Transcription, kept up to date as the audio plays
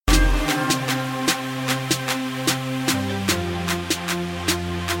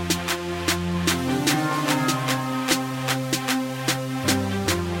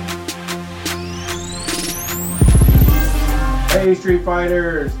Hey Street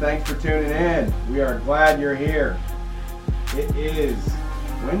Fighters, thanks for tuning in. We are glad you're here. It is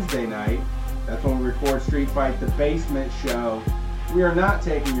Wednesday night. That's when we record Street Fight the Basement Show. We are not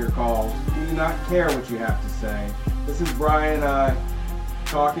taking your calls. We do not care what you have to say. This is Brian and I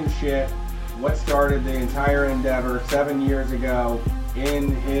talking shit. What started the entire endeavor 7 years ago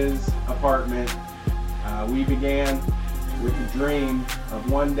in his apartment. We began with the dream of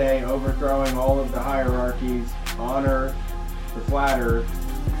one day overthrowing all of the hierarchies on Earth, the flat Earth.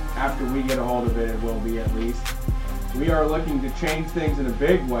 After we get a hold of it, it will be at least. We are looking to change things in a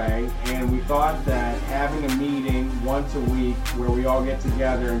big way, and we thought that having a meeting once a week where we all get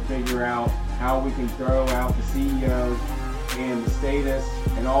together and figure out how we can throw out the CEOs and the statists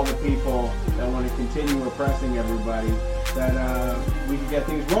and all the people that want to continue oppressing everybody, that we can get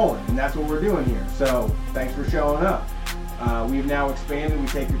things rolling, and that's what we're doing here. So thanks for showing up. We've now expanded. We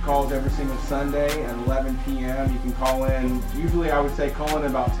take your calls every single Sunday at 11 p.m. You can call in. Usually I would say call in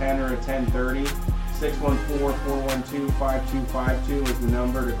about 10 or at 10:30. 614-412-5252 is the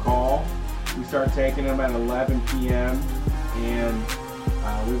number to call. We start taking them at 11 p.m. and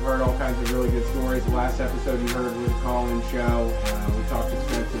we've heard all kinds of really good stories. The last episode you heard was a call-in show. We talked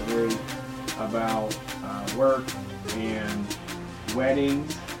extensively about work and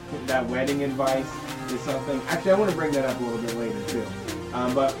weddings. That wedding advice is something. Actually, I want to bring that up a little bit later too.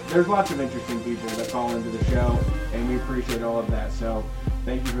 But there's lots of interesting people that call into the show, and we appreciate all of that. So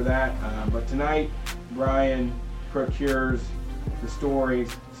thank you for that. But tonight, Brian procures the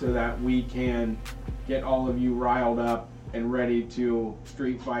stories so that we can get all of you riled up and ready to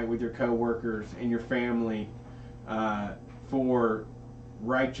street fight with your coworkers and your family for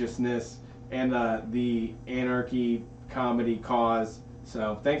righteousness and the anarchy comedy cause.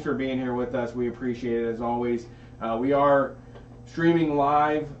 So thanks for being here with us. We appreciate it as always. We are streaming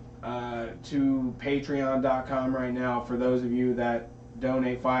live to patreon.com right now. For those of you that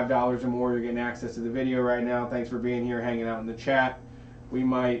donate $5 or more, you're getting access to the video right now. Thanks for being here, hanging out in the chat. We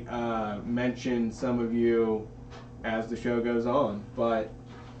might mention some of you as the show goes on, but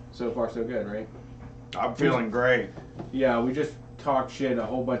so far so good, right? I'm feeling great. Yeah, we just talked shit, a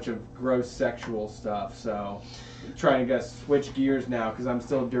whole bunch of gross sexual stuff, so trying to switch gears now because I'm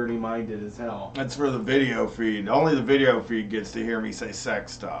still dirty-minded as hell. That's for the video feed. Only the video feed gets to hear me say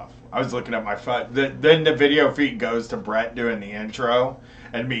sex stuff. I was looking at my phone. Then the video feed goes to Brett doing the intro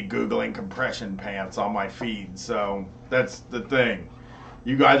and me Googling compression pants on my feed. So that's the thing.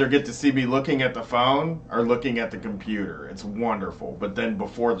 You either get to see me looking at the phone or looking at the computer. It's wonderful. But then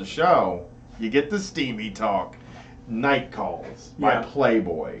before the show, you get the steamy talk. Night calls by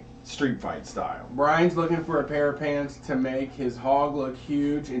Playboy. Street Fight style. Brian's looking for a pair of pants to make his hog look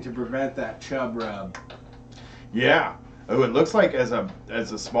huge and to prevent that chub rub. Yeah. Oh, it looks like as a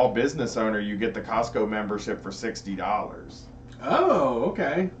small business owner, you get the Costco membership for $60. Oh,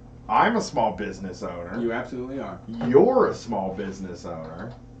 okay. I'm a small business owner. You absolutely are. You're a small business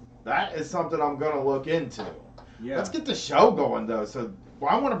owner. That is something I'm going to look into. Yeah. Let's get the show going, though. So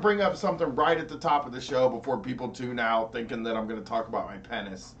I want to bring up something right at the top of the show before people tune out thinking that I'm going to talk about my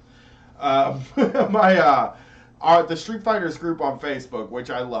penis. The Street Fighters group on Facebook, which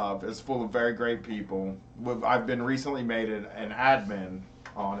I love, is full of very great people. I've been recently made an admin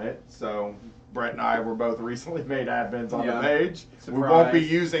on it, so Brett and I were both recently made admins on the page. Surprise. We won't be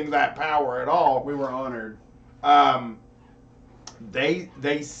using that power at all. We were honored.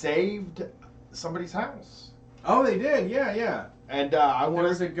 They saved somebody's house. Oh, they did? Yeah. And there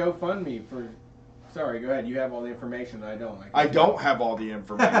was a GoFundMe for... Sorry, go ahead. You have all the information. I don't. I don't have all the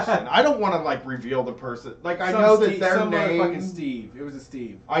information. I don't want to reveal the person. I know that their name. Fucking Steve. It was a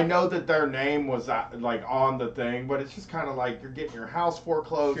Steve. I know that their name was on the thing, but it's just kind of like you're getting your house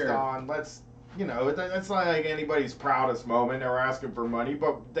foreclosed on. Let's, it's not like anybody's proudest moment. They were asking for money,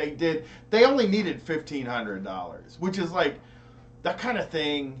 but they did. They only needed $1,500, which is that kind of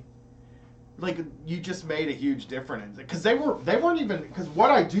thing. You just made a huge difference because they weren't even, because what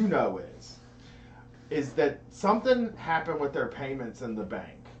I do know is that something happened with their payments in the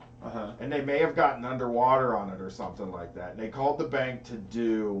bank. And they may have gotten underwater on it or something like that. And they called the bank to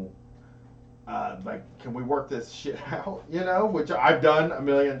do, can we work this shit out? Which I've done a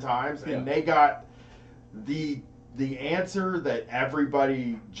million times. And they got the answer that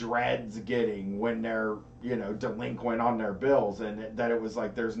everybody dreads getting when they're, delinquent on their bills. And that it was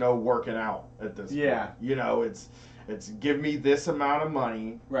there's no working out at this point. It's give me this amount of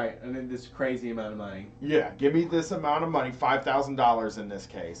money. Right, and then this crazy amount of money. Yeah, give me this amount of money, $5,000 in this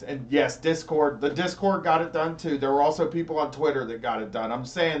case. And yes, the Discord got it done too. There were also people on Twitter that got it done. I'm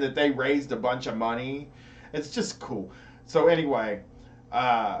saying that they raised a bunch of money. It's just cool. So anyway,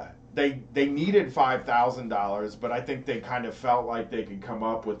 they needed $5,000, but I think they kind of felt like they could come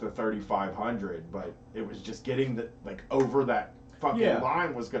up with the 3,500, but it was just getting the like over that fucking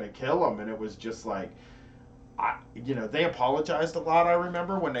line was going to kill them, and it was just like, they apologized a lot. I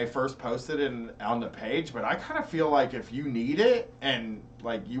remember when they first posted it on the page, but I kind of feel like if you need it and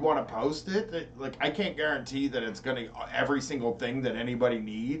like you want to post it, like I can't guarantee that it's going to every single thing that anybody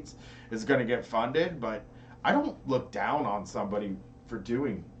needs is going to get funded, but I don't look down on somebody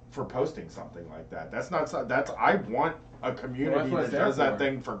for posting something like that. I want a community that does that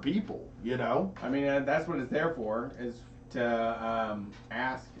thing for people, I mean, that's what it's there for, is to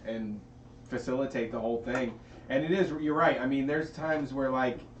ask and facilitate the whole thing. And it is, you're right. I mean, there's times where,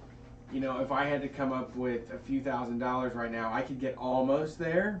 like, if I had to come up with a few $1,000s right now, I could get almost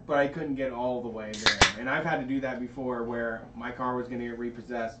there, but I couldn't get all the way there. And I've had to do that before, where my car was going to get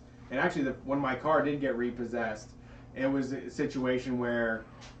repossessed. And actually, when my car did get repossessed, it was a situation where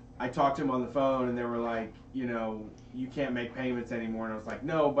I talked to them on the phone, and they were like, you can't make payments anymore. And I was like,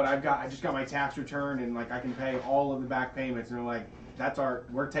 no, but I just got my tax return, and like I can pay all of the back payments. And they're like,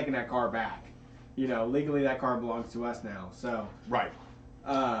 we're taking that car back. Legally that car belongs to us now. So right.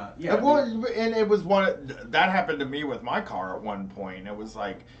 Yeah. Well, and it was that happened to me with my car at one point. It was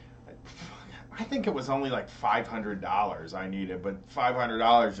like, I think it was only like $500 I needed, but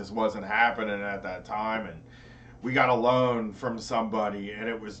 $500 just wasn't happening at that time, and we got a loan from somebody, and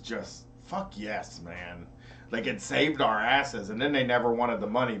it was just fuck yes, man. Like, it saved our asses, and then they never wanted the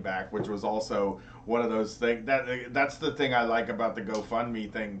money back, which was also one of those things. That's the thing I like about the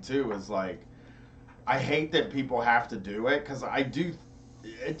GoFundMe thing too, is like, I hate that people have to do it, because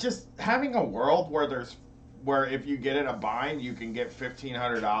it just having a world where if you get in a bind you can get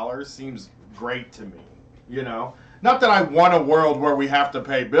 $1,500 seems great to me. Not that I want a world where we have to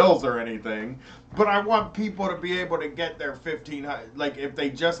pay bills or anything, but I want people to be able to get their $1,500. Like, if they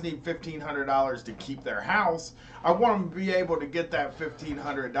just need $1,500 to keep their house, I want them to be able to get that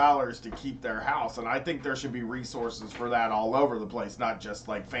 $1,500 to keep their house. And I think there should be resources for that all over the place, not just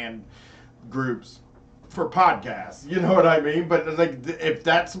like fan groups for podcasts. You know what I mean? But like, if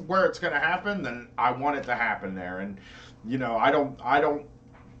that's where it's going to happen, then I want it to happen there. And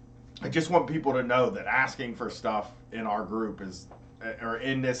I just want people to know that asking for stuff in our group or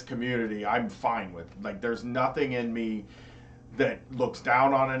in this community, I'm fine with. Like, there's nothing in me that looks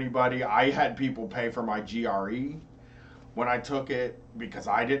down on anybody. I had people pay for my GRE when I took it because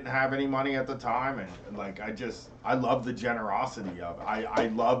I didn't have any money at the time. And like, I love the generosity of it. I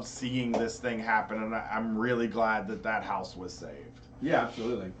love seeing this thing happen, and I'm really glad that house was saved. Yeah,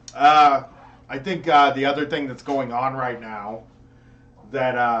 absolutely. I think the other thing that's going on right now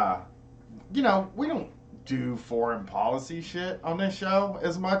that, we don't do foreign policy shit on this show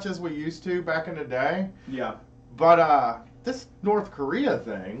as much as we used to back in the day. Yeah. But this North Korea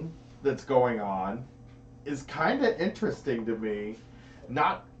thing that's going on is kind of interesting to me.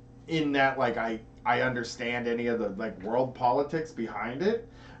 Not in that, like, I understand any of the, like, world politics behind it,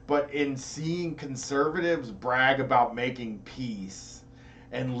 but in seeing conservatives brag about making peace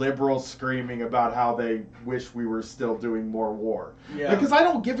and liberals screaming about how they wish we were still doing more war. Yeah. Because I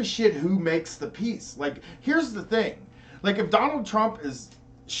don't give a shit who makes the peace. Like, here's the thing. Like, if Donald Trump is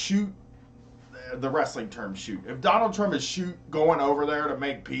the wrestling term shoot. If Donald Trump is going over there to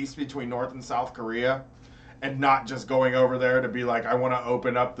make peace between North and South Korea, and not just going over there to be like, I want to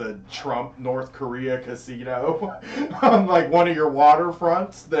open up the Trump North Korea casino on like one of your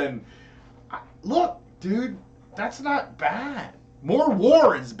waterfronts, then look, dude, that's not bad. More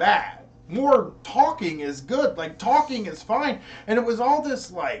war is bad. More talking is good. Like, talking is fine. And it was all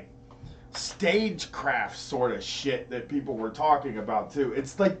this, like, stagecraft sort of shit that people were talking about, too.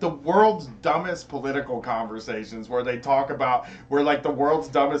 It's like the world's dumbest political conversations where the world's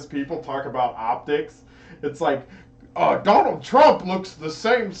dumbest people talk about optics. It's like, Donald Trump looks the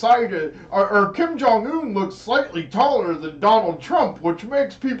same size or Kim Jong-un looks slightly taller than Donald Trump, which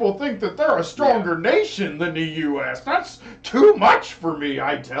makes people think that they're a stronger nation than the U.S. That's too much for me,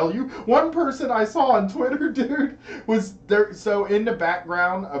 I tell you. One person I saw on Twitter, dude, was there. So in the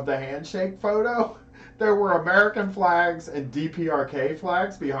background of the handshake photo, there were American flags and DPRK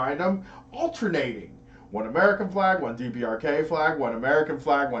flags behind them, alternating. One American flag, one DPRK flag, one American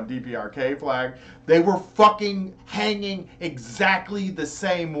flag, one DPRK flag. They were fucking hanging exactly the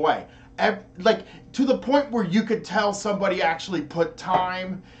same way. Like, to the point where you could tell somebody actually put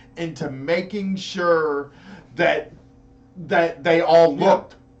time into making sure that they all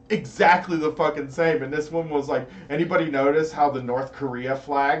looked exactly the fucking same. And this one was like, anybody notice how the North Korea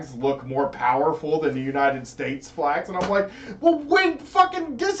flags look more powerful than the United States flags? And I'm like, well, wait,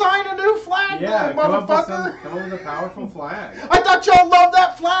 fucking design a new flag, then, motherfucker. Come up with a powerful flag. I thought y'all loved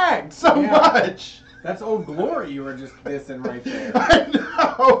that flag so much. That's Old Glory you were just dissing right there. I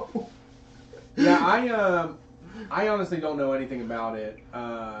know. Yeah, I honestly don't know anything about it,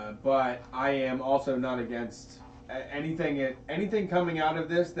 but I am also not against anything coming out of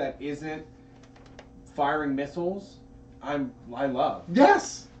this that isn't firing missiles. I love.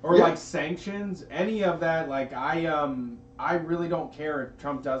 Yes. Or like sanctions, any of that. Like I really don't care if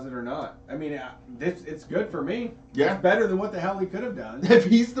Trump does it or not. I mean, it's good for me. Yeah. It's better than what the hell he could have done. If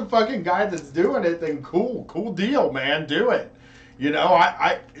he's the fucking guy that's doing it, then cool deal, man. Do it. You know,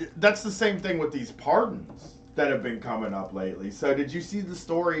 I that's the same thing with these pardons that have been coming up lately. So did you see the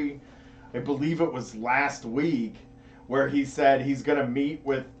story, I believe it was last week, where he said he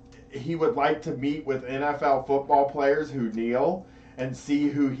would like to meet with NFL football players who kneel and see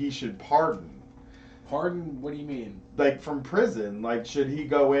who he should pardon. Pardon? What do you mean? Like from prison, like should he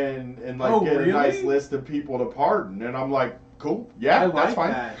go in and like get really? a nice list of people to pardon? And I'm like, cool, yeah, that's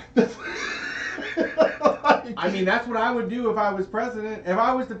fine. That. I mean, that's what I would do if I was president. If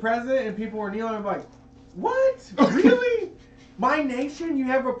I was the president and people were kneeling, I'm like, what? Really? My nation? You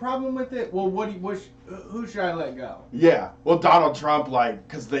have a problem with it? Well, who should I let go? Yeah. Well, Donald Trump, like,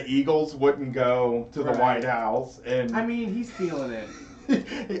 because the Eagles wouldn't go to the White House, and I mean, he's feeling it.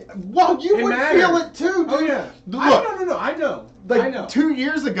 Well, you would feel it too, dude. Oh yeah. Look, I know. Like I know. 2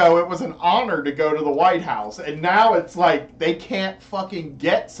 years ago, it was an honor to go to the White House, and now it's like they can't fucking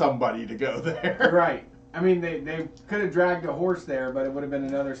get somebody to go there. Right. I mean, they could have dragged a horse there, but it would have been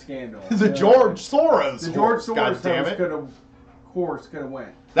another scandal. The George Soros horse, goddammit. Could have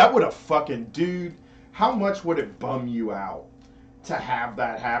went. That would have fucking, dude, how much would it bum you out to have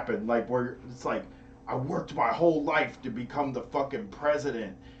that happen? Like, where it's like, I worked my whole life to become the fucking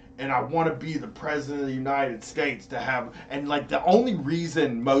president, and I want to be the president of the United States to have, and like the only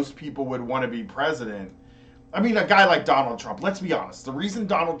reason most people would want to be president, I mean, a guy like Donald Trump, let's be honest, the reason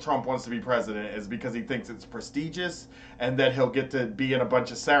Donald Trump wants to be president is because he thinks it's prestigious and that he'll get to be in a bunch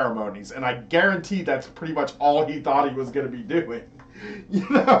of ceremonies. And I guarantee that's pretty much all he thought he was going to be doing. You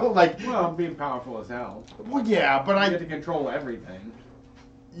know, like... Well, being powerful as hell. Well, yeah, but you get to control everything.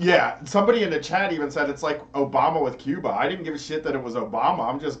 Yeah, somebody in the chat even said it's like Obama with Cuba. I didn't give a shit that it was Obama.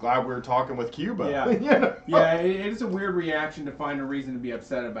 I'm just glad we were talking with Cuba. Yeah, you know? Yeah. It is a weird reaction to find a reason to be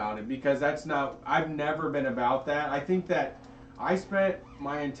upset about it, because that's not. I've never been about that. I think that I spent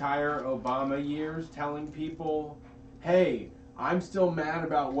my entire Obama years telling people, "Hey, I'm still mad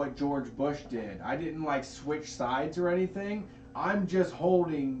about what George Bush did. I didn't like switch sides or anything. I'm just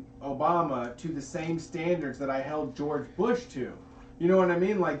holding Obama to the same standards that I held George Bush to." You know what I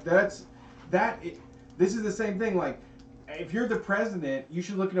mean? Like this is the same thing. Like, if you're the president, you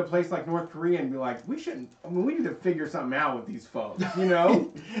should look at a place like North Korea and be like, we need to figure something out with these folks, you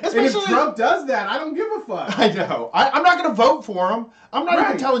know? And if Trump does that, I don't give a fuck. I know. I'm not going to vote for him. I'm not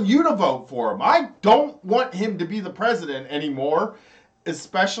even telling you to vote for him. I don't want him to be the president anymore,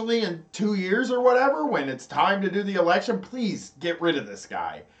 especially in 2 years or whatever, when it's time to do the election. Please get rid of this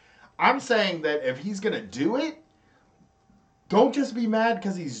guy. I'm saying that if he's going to do it, don't just be mad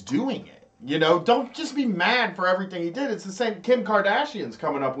because he's doing it. You know, don't just be mad for everything he did. It's the same. Kim Kardashian's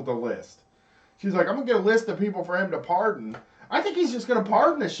coming up with a list. She's like, I'm going to get a list of people for him to pardon. I think he's just going to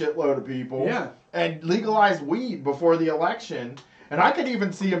pardon a shitload of people and legalize weed before the election. And I could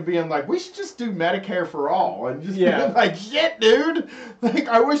even see him being like, we should just do Medicare for all. And just being like, shit, dude. Like,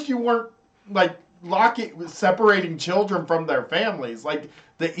 I wish you weren't, like, separating children from their families. Like,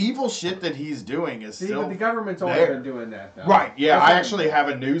 the evil shit that he's doing is still but the government's always been doing that, though. Right, yeah. I actually have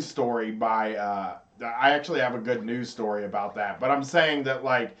a news story I actually have a good news story about that. But I'm saying that,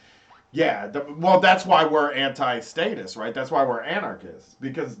 like, yeah, well, that's why we're anti-status, right? That's why we're anarchists.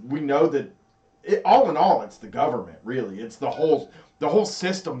 Because we know that, all in all, it's the government, really. It's the whole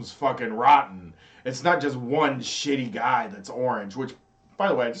system's fucking rotten. It's not just one shitty guy that's orange, which, by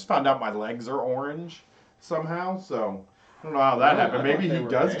the way, I just found out my legs are orange somehow, so... I don't know how that happened. Maybe he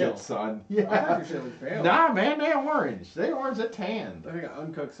does get sun. Yeah. I thought your shit was pale. Nah, man, they're orange. They orange, they're tanned. I think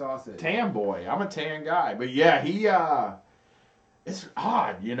uncooked sausage. Tan boy. I'm a tan guy. But yeah, he, it's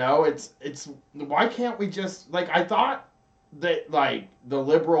odd, you know? It's, why can't we just, like, I thought that, like, the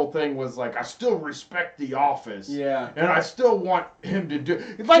liberal thing was like, I still respect the office. Yeah. And I still want him to do,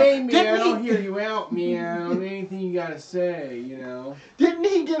 like, hey, man, I'll hear you out, man. Anything you gotta say, you know? Didn't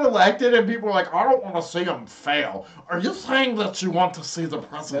he get elected and people were like, I don't want to see him fail? Are you saying that you want to see the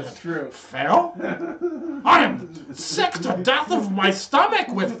president That's true. fail? I am sick to death of my stomach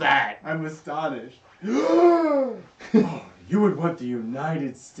with that. I'm astonished. Oh, you would want the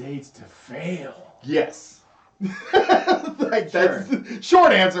United States to fail. Yes. Like, that's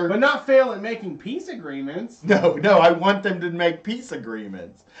short answer. But not fail at making peace agreements. No, I want them to make peace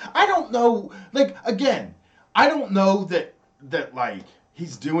agreements. I don't know, like, again, I don't know that like,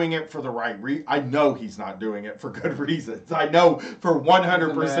 he's doing it for the right reason. I know he's not doing it for good reasons. I know for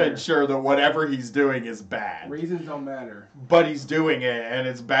 100% sure that whatever he's doing is bad. Reasons don't matter. But he's doing it, and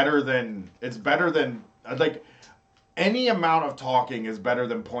it's better than, like, any amount of talking is better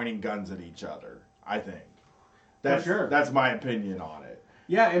than pointing guns at each other, I think. That's, for sure. That's my opinion on it.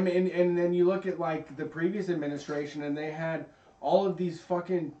 Yeah, and then you look at, like, the previous administration, and they had all of these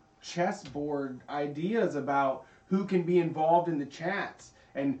fucking chessboard ideas about who can be involved in the chats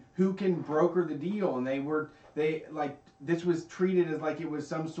and who can broker the deal, and this was treated as like it was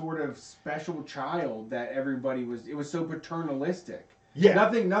some sort of special child that everybody was. It was so paternalistic. Yeah.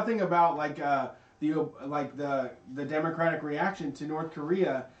 Nothing about like the democratic reaction to North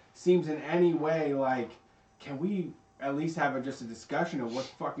Korea seems in any way like, can we at least have just a discussion of what's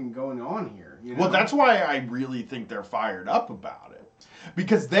fucking going on here? You know? Well, that's why I really think they're fired up about it.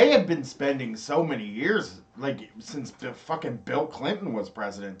 Because they have been spending so many years, like, since the fucking Bill Clinton was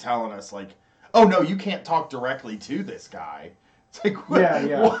president, telling us, like, oh, no, you can't talk directly to this guy. It's like, what,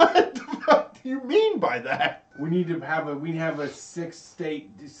 what the fuck do you mean by that? We need to have a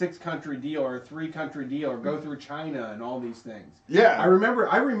 6-country deal or a 3-country deal or go through China and all these things. Yeah. I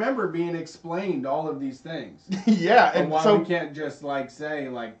remember being explained all of these things. Yeah. And why we can't just, like, say,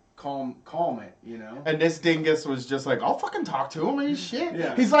 like, calm it, you know? And this dingus was just like, I'll fucking talk to him. He's shit.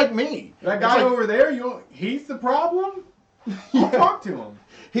 Yeah. He's like me. That guy over there, he's the problem? I'll talk to him.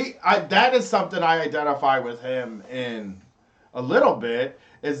 That is something I identify with him in a little bit,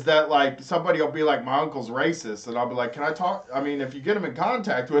 is that, like, somebody will be like, my uncle's racist, and I'll be like, can I talk? I mean, if you get him in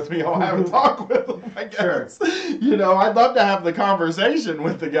contact with me, I'll have a talk with him, I guess. Sure. You know, I'd love to have the conversation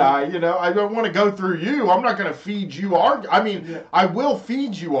with the guy, you know. I don't want to go through you. I'm not going to feed you I will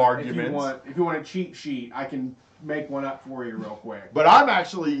feed you arguments. If you want a cheat sheet, I can make one up for you real quick. But I'm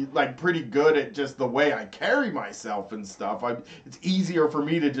actually, like, pretty good at just the way I carry myself and stuff. It's easier for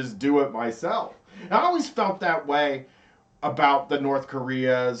me to just do it myself. And I always felt that way about the North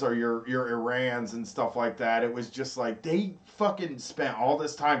Koreas or your Irans and stuff like that. It was just like, they fucking spent all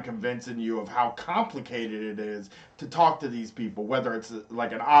this time convincing you of how complicated it is to talk to these people, whether it's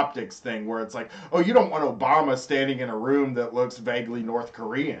like an optics thing where it's like, oh, you don't want Obama standing in a room that looks vaguely North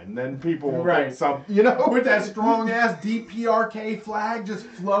Korean. Then people will think some, you know. With that strong-ass DPRK flag just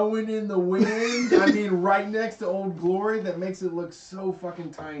flowing in the wind. I mean, right next to Old Glory, that makes it look so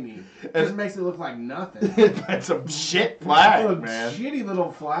fucking tiny. It just makes it look like nothing. It's a shit flag, man. Shitty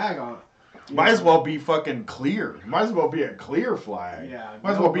little flag on it. Might as well be fucking clear. Might as well be a clear flag. Yeah.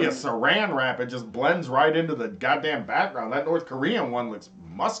 Might as well be a saran wrap. It just blends right into the goddamn background. That North Korean one looks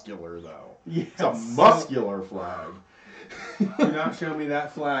muscular, though. Yes. It's a muscular flag. Do not show me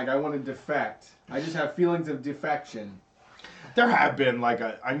that flag. I want to defect. I just have feelings of defection. There have been, like,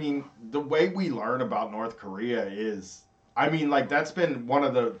 the way we learn about North Korea is, that's been one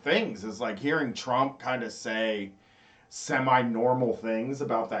of the things, is, like, hearing Trump kind of say semi-normal things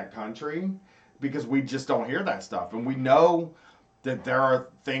about that country, because we just don't hear that stuff. And we know that there are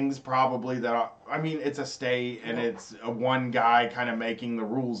things probably that are, it's a state and it's a one guy kind of making the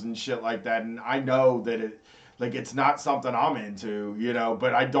rules and shit like that. And I know that it's not something I'm into, you know,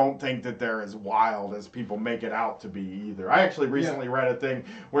 but I don't think that they're as wild as people make it out to be either. I actually recently read a thing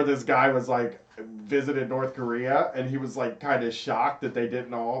where this guy was like, visited North Korea, and he was like kind of shocked that they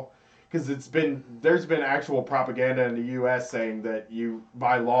didn't all, because there's been actual propaganda in the U.S. saying that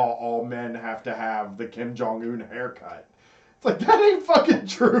by law, all men have to have the Kim Jong-un haircut. It's like, that ain't fucking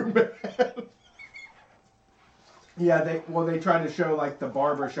true, man. Yeah, they tried to show, like, the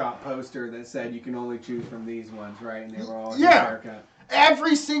barbershop poster that said you can only choose from these ones, right? And they were all haircut.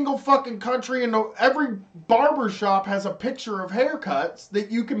 Every single fucking country and every barbershop has a picture of haircuts that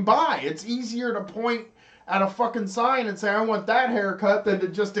you can buy. It's easier to point at a fucking sign and say, I want that haircut, than to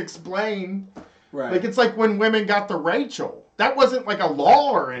just explain. Right. Like, it's like when women got the Rachel. That wasn't like a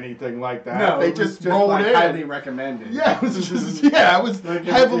law or anything like that. No, they just rolled like in. Highly recommended. Yeah, it was just, it was like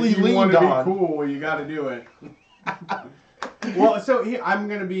heavily if you leaned want to on. Be cool, you got to do it. Well, so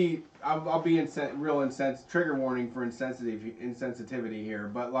I'll be trigger warning for insensitivity here,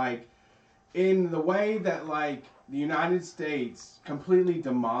 but like, in the way that, like, the United States completely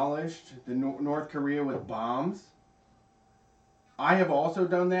demolished the North Korea with bombs, I have also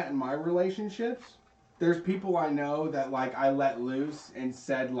done that in my relationships. there's people I know that like I let loose and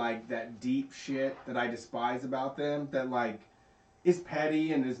said like that deep shit that I despise about them that like is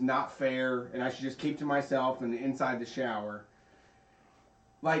petty and is not fair and I should just keep to myself and inside the shower.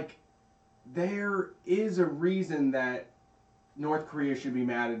 Like, there is a reason that North Korea should be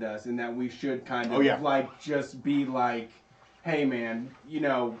mad at us and that we should kind of like just be like, hey man, you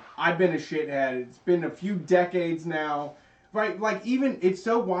know, I've been a shithead. It's been a few decades now. Right? Like, even, it's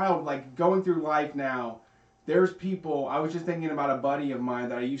so wild, like, going through life now, there's people, I was just thinking about a buddy of mine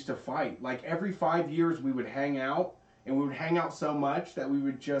that I used to fight. Like, every 5 years we would hang out, and we would hang out so much that we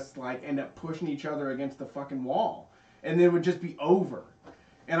would just, like, end up pushing each other against the fucking wall. And then it would just be over.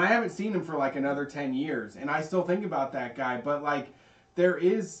 And I haven't seen him for, like, another 10 years. And I still think about that guy. But, like, there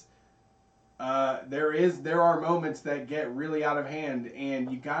are moments that get really out of hand, and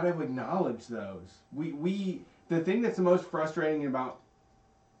you got to acknowledge those. The thing that's the most frustrating about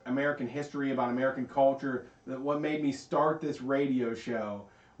American history, about American culture, that what made me start this radio show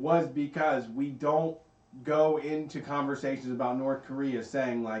was because we don't go into conversations about North Korea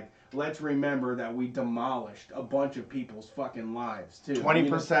saying like, let's remember that we demolished a bunch of people's fucking lives too.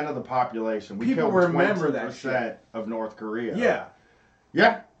 20% of the population. We people killed remember that shit of North Korea. Yeah.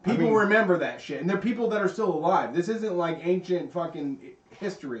 Yeah. People remember that shit, and they're people that are still alive. This isn't like ancient fucking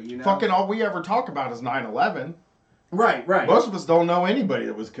history, you know? Fucking all we ever talk about is 9/11. Right. Most of us don't know anybody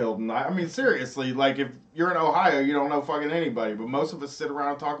that was killed in I mean, seriously, like, if you're in Ohio, you don't know fucking anybody, but most of us sit around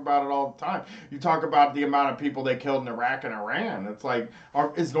and talk about it all the time. You talk about the amount of people they killed in Iraq and Iran. It's like,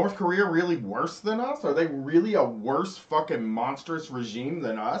 is North Korea really worse than us? Are they really a worse fucking monstrous regime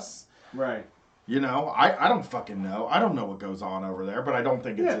than us? Right. You know, I don't fucking know. I don't know what goes on over there, but I don't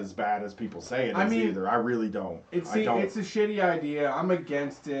think it's as bad as people say it is either. I really don't. It's a shitty idea. I'm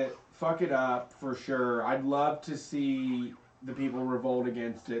against it. Fuck it up for sure. I'd love to see the people revolt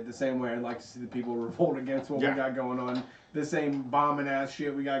against it the same way I'd like to see the people revolt against what we got going on. The same bombing ass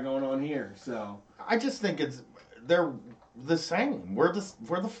shit we got going on here. So I just think they're the same. We're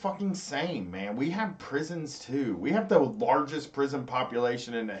the fucking same, man. We have prisons too. We have the largest prison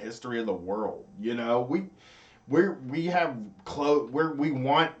population in the history of the world. You know, we have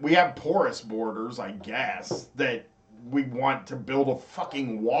porous borders, I guess, that we want to build a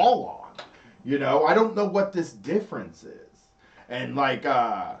fucking wall on. You know, I don't know what this difference is. And like,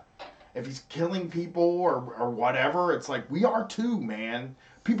 if he's killing people or whatever, it's like, we are too, man.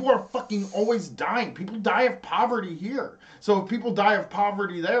 People are fucking always dying. People die of poverty here. So if people die of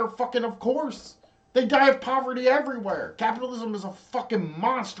poverty there, fucking of course. They die of poverty everywhere. Capitalism is a fucking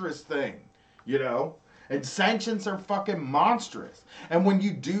monstrous thing, you know? And sanctions are fucking monstrous. And when you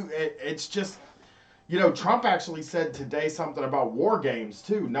do, it's just, you know, Trump actually said today something about war games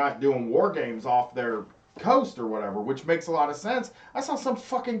too, not doing war games off their coast or whatever, which makes a lot of sense. I saw some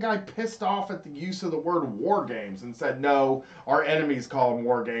fucking guy pissed off at the use of the word war games and said, no, our enemies call them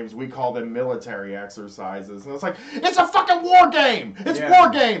war games, we call them military exercises. And it's like, it's a fucking war game! It's war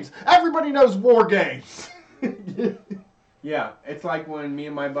games! Everybody knows war games! Yeah, it's like when me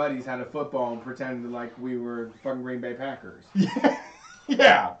and my buddies had a football and pretended like we were fucking Green Bay Packers.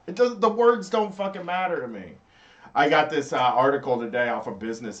 Yeah, the words don't fucking matter to me. I got this article today off of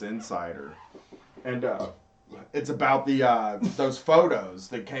Business Insider. And it's about those photos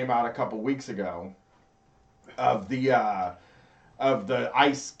that came out a couple weeks ago of the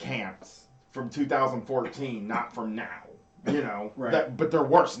ICE camps from 2014, not from now. You know, right. But they're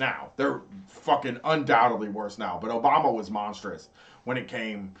worse now. They're fucking undoubtedly worse now. But Obama was monstrous when it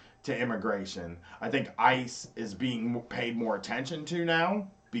came to immigration. I think ICE is being paid more attention to now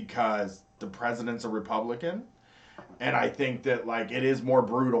because the president's a Republican. And I think that, like, it is more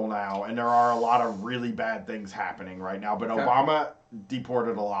brutal now, and there are a lot of really bad things happening right now. But Obama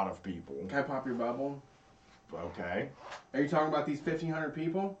deported a lot of people. Can I pop your bubble? Okay. Are you talking about these 1,500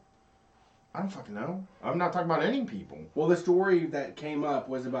 people? I don't fucking know. I'm not talking about any people. Well, the story that came up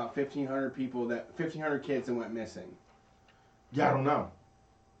was about 1,500 people, 1,500 kids that went missing. Yeah, I don't know.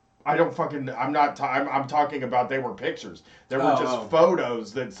 I'm talking about they were pictures. There were just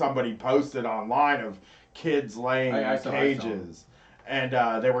photos that somebody posted online of kids laying in cages. And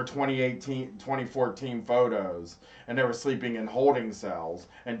they were 2014 photos. And they were sleeping in holding cells.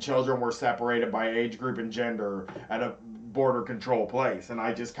 And children were separated by age group and gender at a border control place. And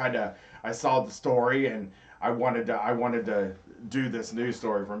I just I saw the story and I wanted to do this news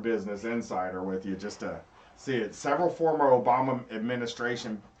story from Business Insider with you just to see it. Several former Obama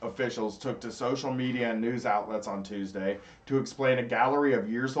administration officials took to social media and news outlets on Tuesday to explain a gallery of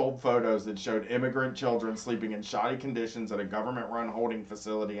years-old photos that showed immigrant children sleeping in shoddy conditions at a government-run holding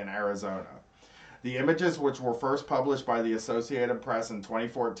facility in Arizona. The images, which were first published by the Associated Press in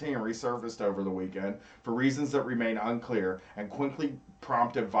 2014, resurfaced over the weekend for reasons that remain unclear and quickly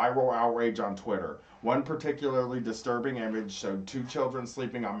prompted viral outrage on Twitter. One particularly disturbing image showed 2 children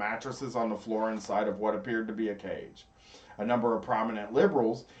sleeping on mattresses on the floor inside of what appeared to be a cage. A number of prominent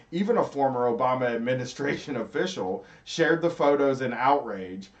liberals, even a former Obama administration official, shared the photos in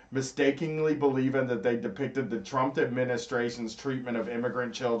outrage, mistakenly believing that they depicted the Trump administration's treatment of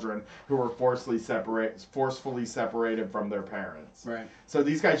immigrant children who were forcefully separated from their parents. Right. So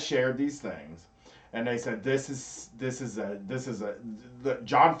these guys shared these things, and they said Jon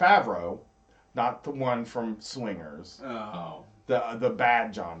Favreau, not the one from Swingers. Oh. The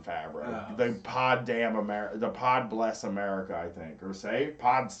bad Jon Favreau, Oh. the Pod Bless America, I think, or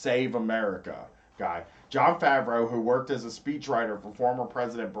Pod Save America guy. Jon Favreau, who worked as a speechwriter for former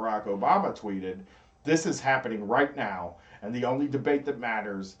President Barack Obama, tweeted, "This is happening right now, and the only debate that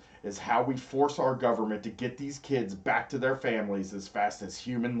matters is how we force our government to get these kids back to their families as fast as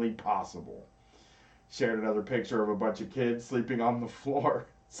humanly possible." Shared another picture of a bunch of kids sleeping on the floor.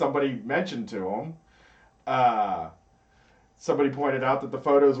 Somebody mentioned to him, somebody pointed out that the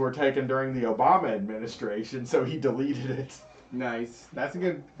photos were taken during the Obama administration, so he deleted it. Nice. That's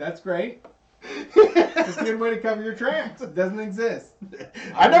great. It's a good way to cover your tracks. It doesn't exist.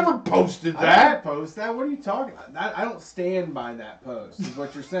 I never posted I that. didn't post that. What are you talking about? I don't stand by that post, is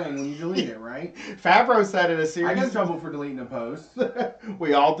what you're saying when you delete it, right? Favreau said in a series... I get in trouble for deleting a post.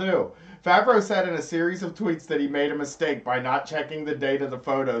 We all do. Favreau said in a series of tweets that he made a mistake by not checking the date of the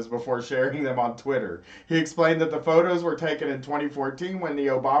photos before sharing them on Twitter. He explained that the photos were taken in 2014 when the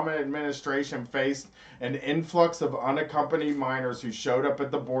Obama administration faced an influx of unaccompanied minors who showed up at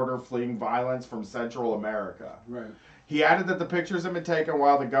the border fleeing violence from Central America. Right. He added that the pictures had been taken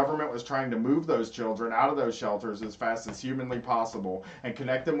while the government was trying to move those children out of those shelters as fast as humanly possible and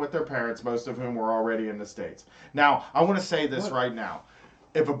connect them with their parents, most of whom were already in the States. Now, I want to say this right now.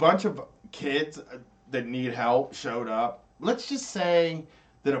 If a bunch of kids that need help showed up, let's just say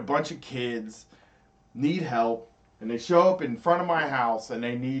that a bunch of kids need help and they show up in front of my house and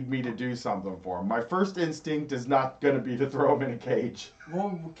they need me to do something for them. My first instinct is not going to be to throw them in a cage.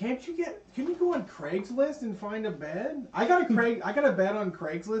 Well, can you go on Craigslist and find a bed? I got a bed on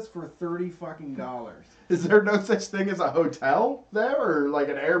Craigslist for $30 fucking. Is there no such thing as a hotel there, or like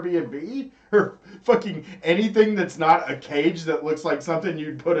an Airbnb, or fucking anything that's not a cage that looks like something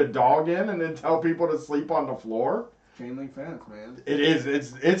you'd put a dog in and then tell people to sleep on the floor? Chain link fence, man. It is.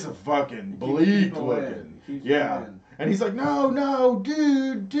 It's a fucking bleak looking. Yeah. And he's like, no,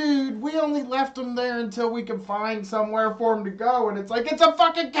 dude, we only left them there until we could find somewhere for them to go. And it's like, it's a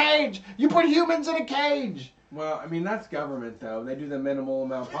fucking cage. You put humans in a cage. Well, I mean, that's government, though. They do the minimal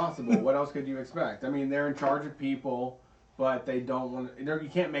amount possible. What else could you expect? I mean, they're in charge of people, but they don't want to... You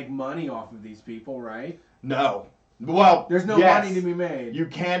can't make money off of these people, right? No. Well, there's no money to be made. You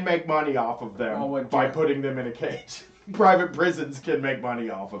can make money off of them by putting them in a cage. Private prisons can make money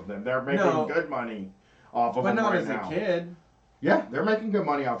off of them. They're making good money off of them right now. But not as a kid. Yeah, they're making good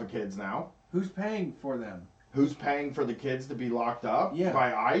money off of kids now. Who's paying for them? Who's paying for the kids to be locked up? Yeah.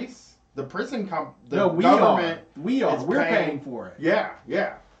 By ICE? The prison government. We're paying for it.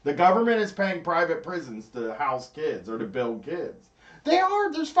 Yeah. The government is paying private prisons to house kids or to build kids.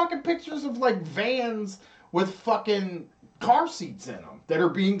 There's fucking pictures of like vans with fucking car seats in them that are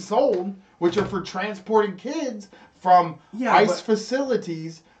being sold, which are for transporting kids from ICE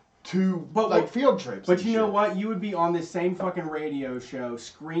facilities to field trips. But you know what? You would be on this same fucking radio show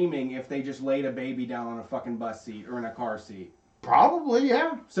screaming if they just laid a baby down on a fucking bus seat or in a car seat. Probably,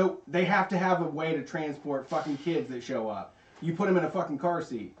 yeah. So they have to have a way to transport fucking kids that show up. You put them in a fucking car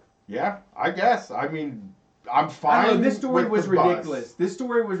seat. Yeah, I guess. I mean, I'm fine. I don't know, this story was ridiculous. This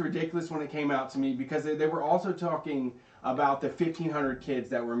story was ridiculous when it came out to me because they were also talking about the 1,500 kids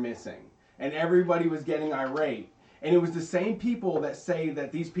that were missing. And everybody was getting irate. And it was the same people that say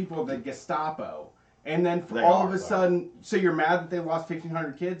that these people are the Gestapo. And then all of a sudden, so you're mad that they lost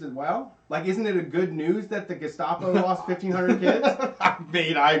 1,500 kids as well? Like, isn't it a good news that the Gestapo lost 1,500 kids? I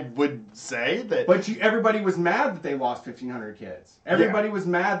mean, I would say that... But everybody was mad that they lost 1,500 kids. Everybody was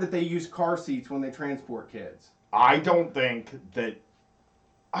mad that they use car seats when they transport kids. I just don't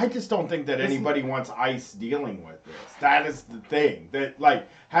think that anybody wants ICE dealing with this. That is the thing. That, like,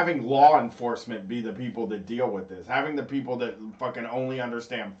 having law enforcement be the people that deal with this. Having the people that fucking only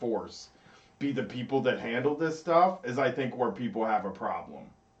understand force be the people that handle this stuff is, I think, where people have a problem.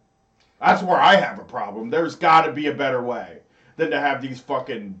 That's where I have a problem. There's got to be a better way than to have these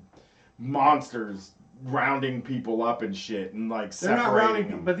fucking monsters rounding people up and shit and like separating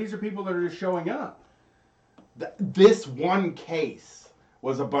them. But these are people that are just showing up. This one case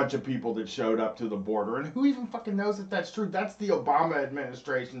was a bunch of people that showed up to the border. And who even fucking knows if that's true? That's the Obama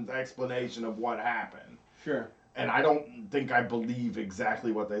administration's explanation of what happened. Sure. And I don't think I believe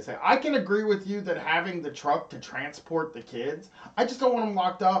exactly what they say. I can agree with you that having the truck to transport the kids, I just don't want them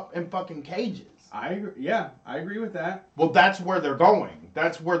locked up in fucking cages. I agree. Yeah, I agree with that. Well, that's where they're going.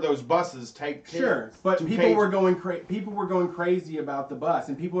 That's where those buses take kids. Sure, but people cages. were going crazy about the bus,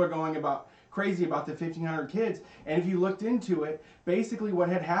 and people are going crazy about the 1,500 kids. And if you looked into it, basically what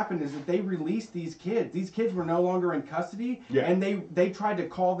had happened is that they released these kids. These kids were no longer in custody, and they tried to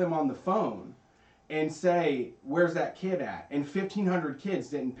call them on the phone and say, where's that kid at? And 1,500 kids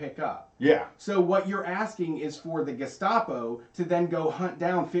didn't pick up. Yeah. So what you're asking is for the Gestapo to then go hunt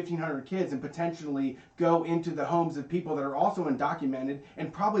down 1,500 kids and potentially go into the homes of people that are also undocumented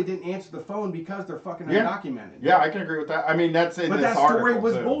and probably didn't answer the phone because they're fucking undocumented. Yeah, I can agree with that. I mean, that's in but this article. But that story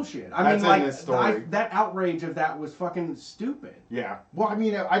was too. bullshit. I That's mean, in this story. that outrage of that was fucking stupid. Yeah. Well, I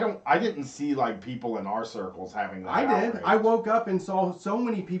mean, I didn't see like people in our circles having that. I did. outrage. I woke up and saw so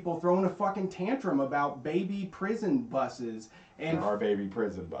many people throwing a fucking tantrum about baby prison buses. And there are baby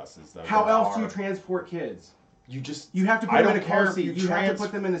prison buses, though. How else do you transport kids? You have to put them in a car seat. You have to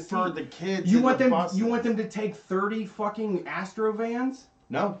put them in a seat. For the kids. You want them to take 30 fucking Astrovans?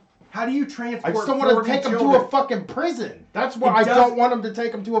 No. How do you transport? I just don't want to take them to a fucking prison. That's why I don't want them to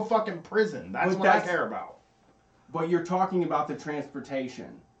take them to a fucking prison. That's what I care about. But you're talking about the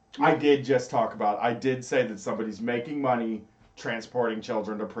transportation. I did just talk about. I did say that somebody's making money transporting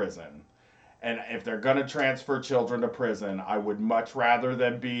children to prison. And if they're going to transfer children to prison, I would much rather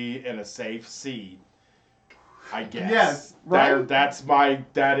them be in a safe seat. I guess. Yes, right.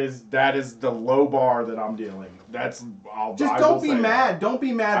 That is the low bar that I'm dealing. Don't be mad. Don't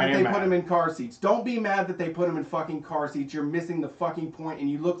be mad that they put them in car seats. Don't be mad that they put them in fucking car seats. You're missing the fucking point,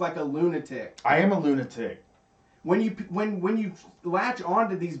 and you look like a lunatic. I am a lunatic. When you latch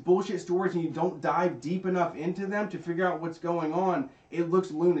onto these bullshit stories and you don't dive deep enough into them to figure out what's going on, it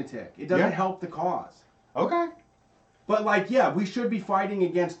looks lunatic. It doesn't help the cause. Okay. But we should be fighting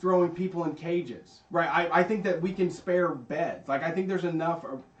against throwing people in cages, right? I think that we can spare beds. I think there's enough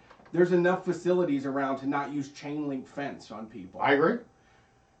facilities around to not use chain link fence on people. I agree.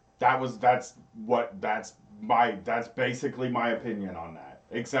 That's basically my opinion on that.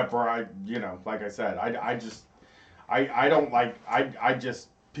 Except for like I said, I don't like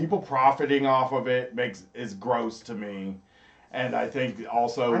people profiting off of it is gross to me. And I think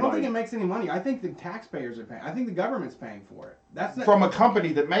also I don't think it makes any money. I think the taxpayers are paying. I think the government's paying for it. That's not, from a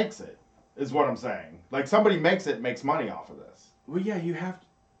company that makes it, is what I'm saying. Like somebody makes money off of this. Well, yeah, you have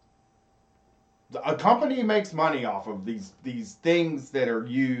to. A company makes money off of these things that are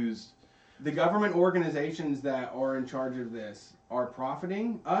used. The government organizations that are in charge of this are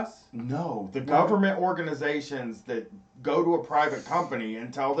profiting us? No, the government organizations that go to a private company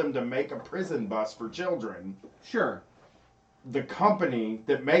and tell them to make a prison bus for children. Sure. The company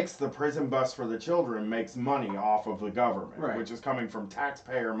that makes the prison bus for the children makes money off of the government, which is coming from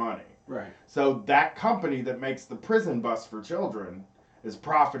taxpayer money. Right. So that company that makes the prison bus for children is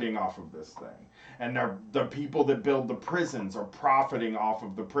profiting off of this thing. And the people that build the prisons are profiting off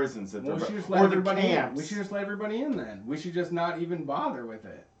of the prisons that they're building. Or the camps. We should just let everybody in then. We should just not even bother with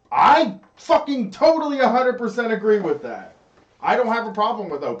it. I fucking totally 100% agree with that. I don't have a problem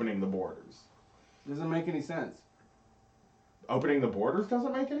with opening the borders. Doesn't make any sense. Opening the borders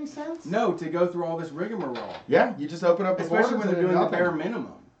doesn't make any sense? No, to go through all this rigmarole. Yeah, you just open up the borders. Especially when they're doing the bare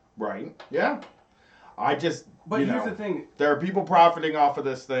minimum. Right, yeah. But here's the thing. There are people profiting off of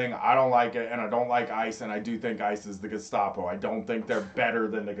this thing. I don't like it, and I don't like ICE, and I do think ICE is the Gestapo. I don't think they're better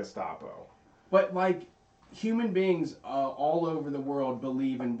than the Gestapo. But, human beings all over the world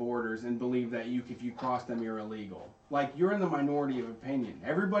believe in borders and believe that if you cross them, you're illegal. You're in the minority of opinion.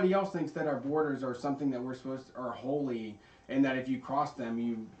 Everybody else thinks that our borders are something that are holy, and that if you cross them,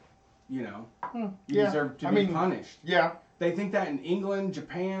 you deserve to be punished. Yeah. They think that in England,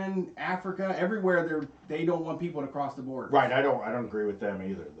 Japan, Africa, everywhere they don't want people to cross the border. Right. I don't agree with them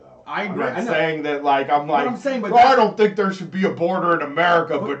either, though. I agree. I'm not saying that I don't think there should be a border in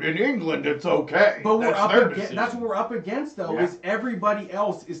America, but in England it's okay. But that's what we're up against, though. Yeah. Is everybody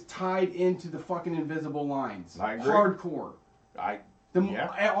else is tied into the fucking invisible lines. I agree. Hardcore.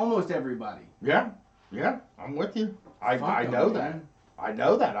 Almost everybody. Yeah. Yeah. I'm with you. I know that. I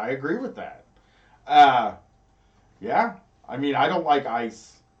know that. I agree with that. Yeah. I mean, I don't like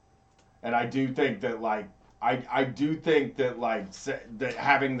ICE, and I do think that I do think that that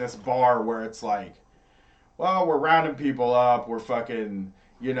having this bar where it's we're rounding people up, we're fucking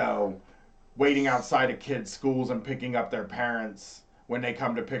waiting outside of kids' schools and picking up their parents when they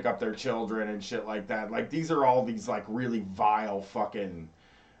come to pick up their children and shit like that. Like, these are all these, like, really vile fucking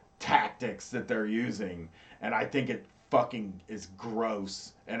tactics that they're using. And I think it fucking is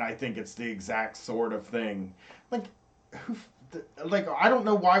gross. And I think it's the exact sort of thing. Like, I don't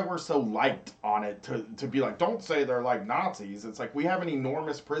know why we're so light on it to be like, don't say they're like Nazis. It's like, we have an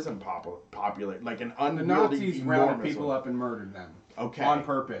enormous prison population, like an unwieldy, the Nazis rounded people one. up and murdered them. Okay. On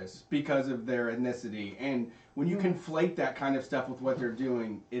purpose, because of their ethnicity. And when you conflate that kind of stuff with what they're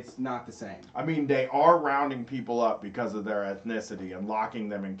doing, it's not the same. I mean, they are rounding people up because of their ethnicity and locking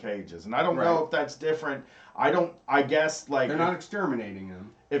them in cages. And I don't know if that's different. I guess, like... They're not exterminating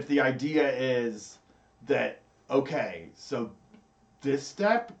them. If the idea is that, okay, so this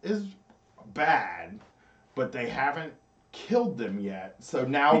step is bad, but they haven't killed them yet. So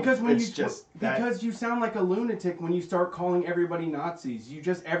now because you sound like a lunatic when you start calling everybody Nazis.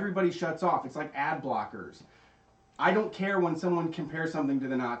 Everybody shuts off. It's like ad blockers. I don't care when someone compares something to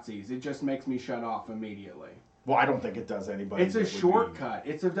the Nazis. It just makes me shut off immediately. Well, I don't think it does anybody. It's a shortcut.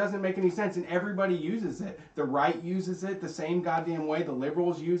 It doesn't make any sense, and everybody uses it. The right uses it the same goddamn way. The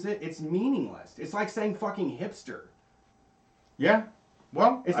liberals use it. It's meaningless. It's like saying fucking hipster. Yeah.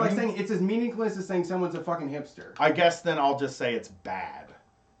 Well, it's saying it's as meaningless as saying someone's a fucking hipster. I guess then I'll just say it's bad.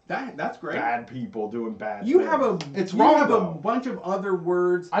 That's great. Bad people doing bad you things. Have a it's you wrong, have though. A bunch of other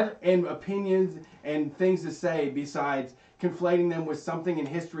words and opinions and things to say besides conflating them with something in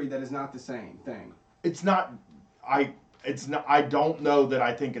history that is not the same thing. It's not. I don't know that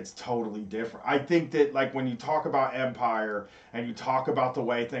I think it's totally different. I think that, like, when you talk about empire and you talk about the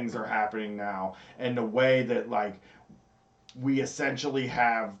way things are happening now and the way that, like, we essentially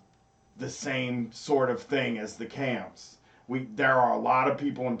have the same sort of thing as the camps. There are a lot of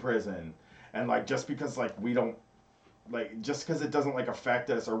people in prison, and, like, just because, like, we don't, like, just because it doesn't, like, affect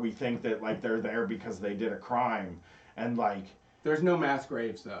us, or we think that, like, they're there because they did a crime, and, like... There's no mass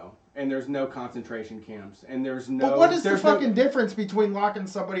graves, though, and there's no concentration camps, and there's no... But what is the fucking difference between locking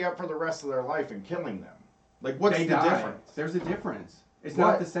somebody up for the rest of their life and killing them? Like, what's the difference? There's a difference. It's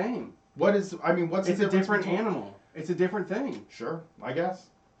not the same. What is, I mean, what's the difference? It's a different animal. It's a different thing. Sure, I guess.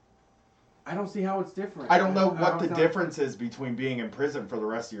 I don't see how it's different. I don't know what the difference is between being in prison for the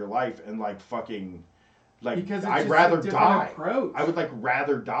rest of your life and, like, fucking, like, because I'd rather die. Approach. I would, like,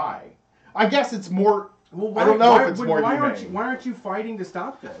 rather die. I guess it's more. Well, I don't know if it's more humane. Why aren't you fighting to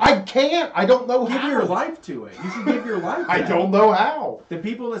stop this? I can't. I don't know how. Give your life to it. You should give your life to it. I don't know how. The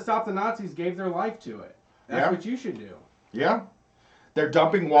people that stopped the Nazis gave their life to it. That's what you should do. Yeah. They're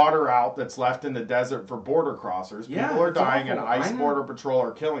dumping water out that's left in the desert for border crossers. People are dying, and ICE Border Patrol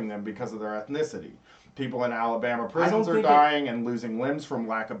are killing them because of their ethnicity. People in Alabama prisons are dying and losing limbs from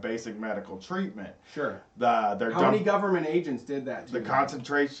lack of basic medical treatment. Sure. How many government agents did that to the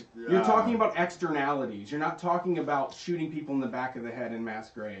concentration... You're talking about externalities. You're not talking about shooting people in the back of the head in mass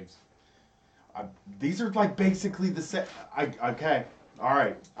graves. These are, like, basically the same... Okay. All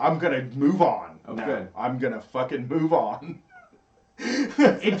right. I'm going to move on. Oh, good. I'm going to fucking move on.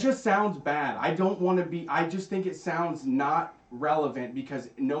 It just sounds bad. I don't want to be... I just think it sounds not relevant because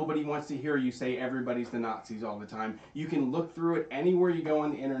nobody wants to hear you say everybody's the Nazis all the time. You can look through it anywhere you go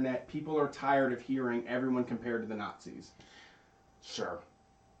on the internet. People are tired of hearing everyone compared to the Nazis. Sure.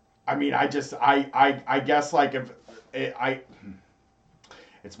 I mean, I guess, like,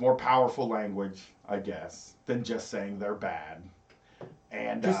 it's more powerful language, I guess, than just saying they're bad.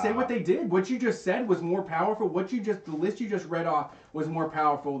 And just say what they did. What you just said was more powerful. The list you just read off was more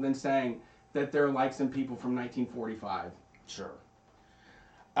powerful than saying that they're like some people from 1945. Sure.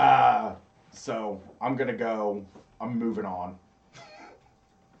 So I'm moving on.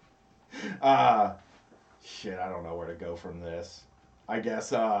 Shit, I don't know where to go from this. I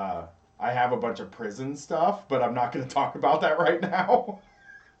guess I have a bunch of prison stuff, but I'm not going to talk about that right now.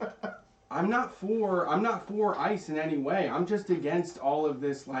 I'm not for ICE in any way. I'm just against all of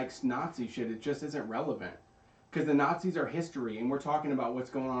this, like, Nazi shit. It just isn't relevant. Because the Nazis are history, and we're talking about what's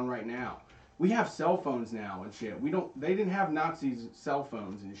going on right now. We have cell phones now and shit. They didn't have Nazis' cell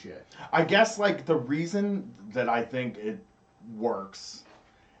phones and shit. I guess, like, the reason that I think it works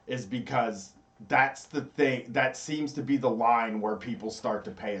is because that's the thing, that seems to be the line where people start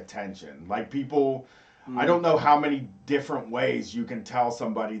to pay attention. Like, people... I don't know how many different ways you can tell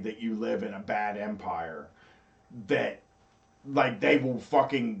somebody that you live in a bad empire that, like, they will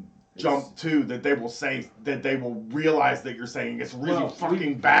fucking jump to, that they will say, that they will realize that you're saying it's really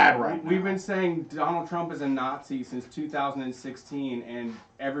fucking bad right now. We've been saying Donald Trump is a Nazi since 2016, and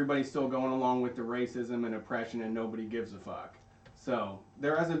everybody's still going along with the racism and oppression, and nobody gives a fuck. So,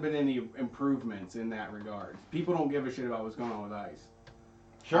 there hasn't been any improvements in that regard. People don't give a shit about what's going on with ICE.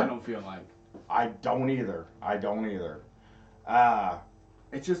 Sure. I don't feel like. I don't either.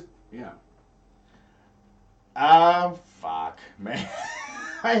 It's just, yeah. Fuck, man.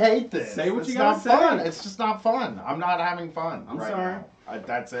 I hate this. Say what it's you gotta not fun. say. It's just not fun. I'm not having fun. I'm right sorry. now.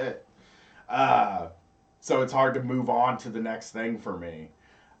 That's it. So it's hard to move on to the next thing for me.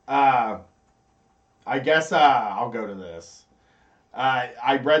 I guess I'll go to this.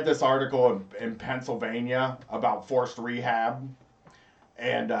 I read this article in Pennsylvania about forced rehab,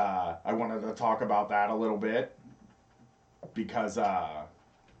 and I wanted to talk about that a little bit because I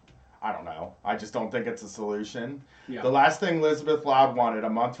don't know. I just don't think it's a solution. Yeah. The last thing Elizabeth Loud wanted a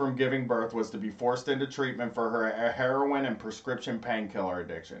month from giving birth was to be forced into treatment for her heroin and prescription painkiller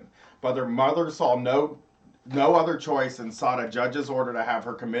addiction. But her mother saw no other choice and sought a judge's order to have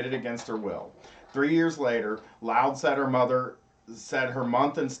her committed against her will. 3 years later, Loud said her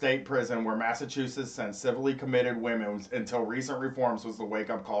month in state prison where Massachusetts sent civilly committed women until recent reforms was the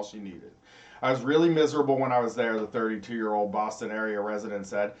wake-up call she needed. I was really miserable when I was there, the 32-year-old Boston area resident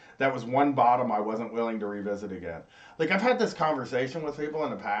said. That was one bottom I wasn't willing to revisit again. Like, I've had this conversation with people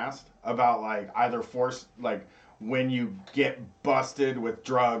in the past about, like, either forced, like, when you get busted with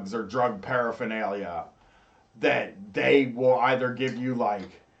drugs or drug paraphernalia, that they will either give you,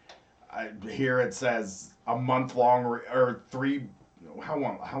 like, here it says a month long or three, how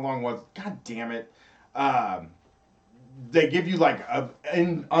long was, god damn it, they give you like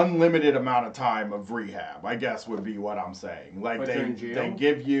an unlimited amount of time of rehab, I guess would be what I'm saying. Like they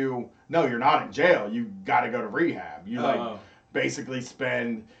give you, no, you're not in jail. You got to go to rehab. You like basically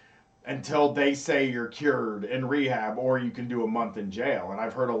spend until they say you're cured in rehab, or you can do a month in jail. And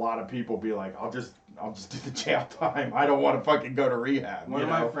I've heard a lot of people be like, I'll just do the jail time. I don't want to fucking go to rehab. One of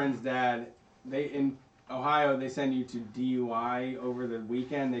my friend's dad, in Ohio, they send you to DUI over the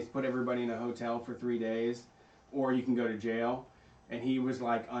weekend. They put everybody in a hotel for 3 days. Or you can go to jail. And he was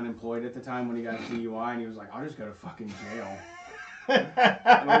like unemployed at the time when he got DUI, and he was like, I'll just go to fucking jail.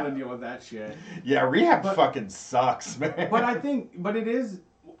 I don't want to deal with that shit. Yeah, rehab fucking sucks, man. But it is,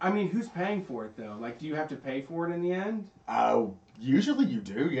 I mean, who's paying for it though? Like, do you have to pay for it in the end? Usually you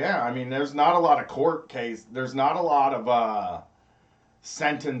do, yeah. I mean, there's not a lot of court case. There's not a lot of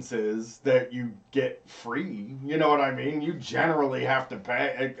sentences that you get free. You know what I mean? You generally have to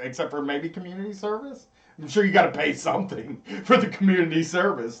pay, except for maybe community service. I'm sure you got to pay something for the community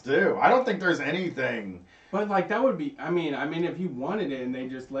service too. I don't think there's anything. But like that would be. I mean, if you wanted it and they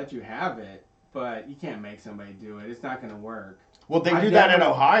just let you have it, but you can't make somebody do it. It's not going to work. Well, they do that in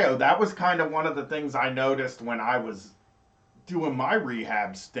Ohio. That was kind of one of the things I noticed when I was doing my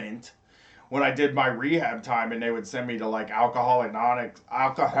rehab stint. When I did my rehab time, and they would send me to like Alcoholics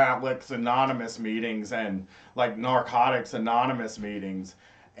Anonymous meetings and like Narcotics Anonymous meetings,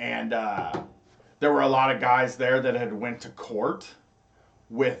 and there were a lot of guys there that had went to court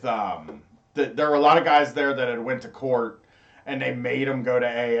with there were a lot of guys there that had went to court, and they made them go to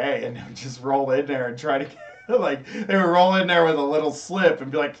AA, and they would just roll in there and try to get, like, they would roll in there with a little slip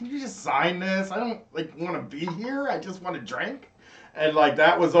and be like, can you just sign this? I don't like want to be here. I just want to drink. And like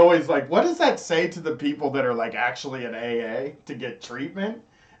that was always like, what does that say to the people that are like actually in AA to get treatment?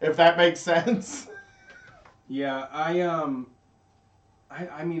 If that makes sense. Yeah, I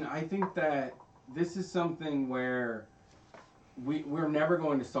mean, I think that this is something where we're never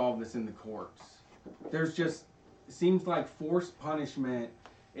going to solve this in the courts. There's just, it seems like forced punishment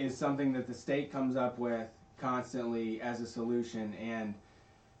is something that the state comes up with constantly as a solution, and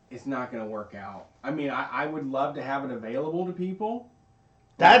it's not going to work out. I mean, I would love to have it available to people.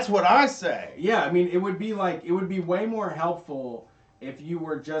 That's what I say. Yeah, I mean, it would be way more helpful if you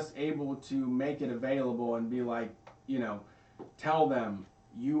were just able to make it available and be like, you know, tell them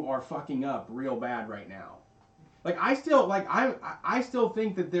you are fucking up real bad right now. Like, I still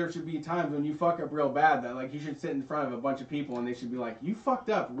think that there should be times when you fuck up real bad that, like, you should sit in front of a bunch of people and they should be like, you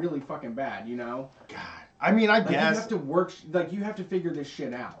fucked up really fucking bad, you know? God. I mean, I guess. You have to work, like, you have to figure this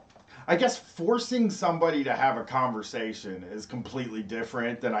shit out. I guess forcing somebody to have a conversation is completely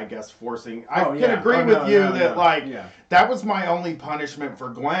different than, I guess, forcing. I can agree with you that that was my only punishment for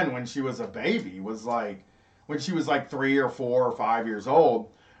Gwen when she was a baby, was like, when she was like 3 or 4 or 5 years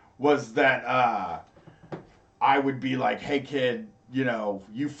old, was that I would be like, hey kid, you know,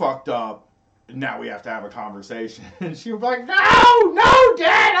 you fucked up, now we have to have a conversation. And she would be like, no,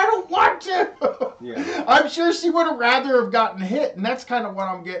 Dad, I don't want to. Yeah. I'm sure she would have rather have gotten hit, and that's kind of what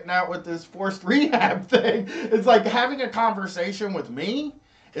I'm getting at with this forced rehab thing. It's like having a conversation with me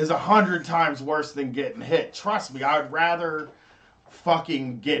is 100 times worse than getting hit. Trust me, I would rather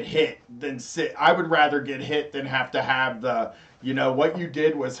fucking get hit than sit. I would rather get hit than have to have the You know, what you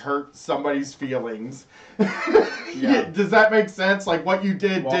did was hurt somebody's feelings. Yeah. Does that make sense? Like, what you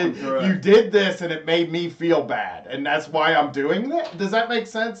did, you did this and it made me feel bad. And that's why I'm doing that? Does that make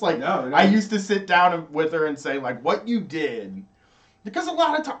sense? Like, No. I used to sit down with her and say, like, what you did. Because a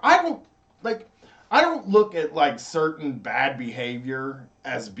lot of times, I don't look at, like, certain bad behavior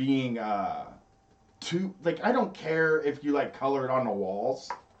as being, too, like, I don't care if you, like, color it on the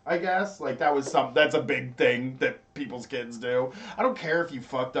walls. I guess like that's a big thing that people's kids do. I don't care if you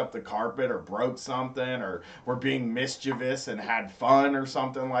fucked up the carpet or broke something or were being mischievous and had fun or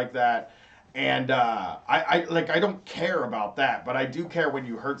something like that. And I don't care about that, but I do care when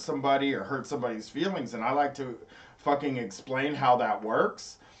you hurt somebody or hurt somebody's feelings, and I like to fucking explain how that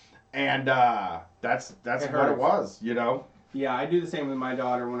works. And that's what it was, you know. Yeah, I do the same with my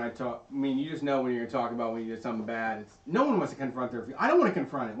daughter when I talk. I mean, you just know when you're talking about when you did something bad. No one wants to confront their feelings. I don't want to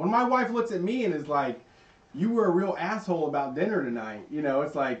confront it. When my wife looks at me and is like, "You were a real asshole about dinner tonight," you know,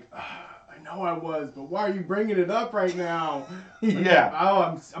 it's like, I know I was, but why are you bringing it up right now? Yeah.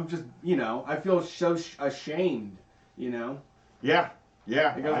 I'm just, you know, I feel so ashamed, you know. Yeah.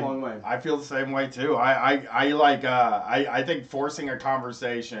 Yeah, it goes a long way. I feel the same way too. I think forcing a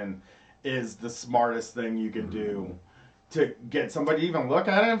conversation is the smartest thing you can do. To get somebody to even look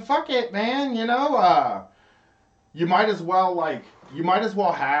at it, and fuck it, man. You know, you might as well do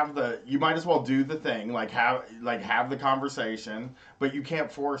the thing, have the conversation, but you can't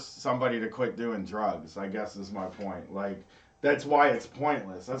force somebody to quit doing drugs. I guess is my point. Like, that's why it's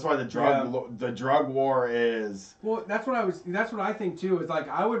pointless. That's why the drug war is. Well, that's what I think too. Is like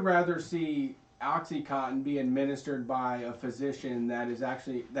I would rather see OxyContin be administered by a physician that has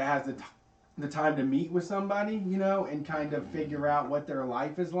the time to meet with somebody, you know, and kind of figure out what their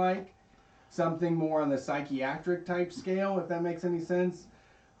life is like. Something more on the psychiatric type scale, if that makes any sense.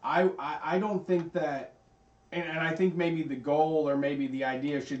 I don't think that, and I think maybe the goal or maybe the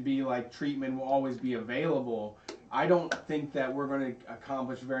idea should be like treatment will always be available. I don't think that we're going to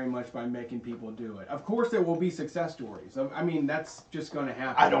accomplish very much by making people do it. Of course, there will be success stories. I mean, that's just going to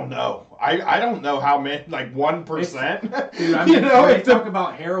happen. I don't know. I don't know how many, like 1%. Dude, I mean, you know, they talk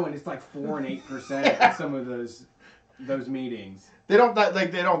about heroin. It's like 4 and 8% at some of those meetings. They don't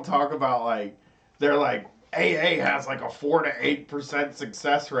talk about like they're like AA has like a 4 to 8%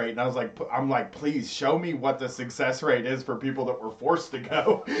 success rate, and I'm like, please show me what the success rate is for people that were forced to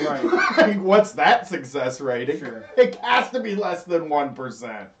go. Right. Like, what's that success rate? It has to be less than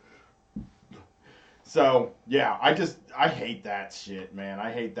 1%. So yeah, I hate that shit, man.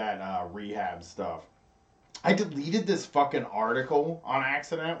 I hate that rehab stuff. I deleted this fucking article on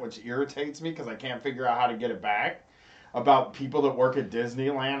accident, which irritates me because I can't figure out how to get it back, about people that work at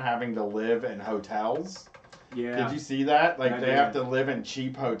Disneyland having to live in hotels. Yeah. Did you see that? Like, they have to live in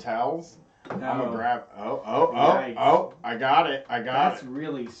cheap hotels? No. I'm gonna grab... Oh, I got it. That's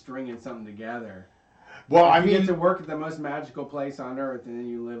really stringing something together. Well, I mean... You get to work at the most magical place on earth, and then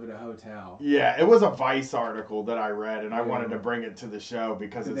you live at a hotel. Yeah, it was a Vice article that I read, and I wanted to bring it to the show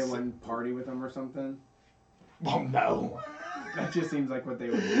because Did they want to party with them or something? Well, no. That just seems like what they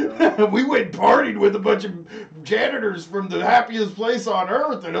would do. We went and partied with a bunch of janitors from the happiest place on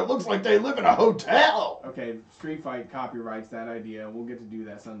earth, and it looks like they live in a hotel. Okay, Street Fight copyrights that idea. We'll get to do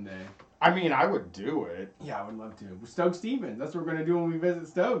that someday. I mean, I would do it. Yeah, I would love to. Stoke Stevens. That's what we're going to do when we visit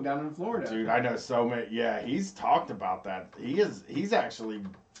Stoke down in Florida. Dude, I know so many. Yeah, he's talked about that. He's actually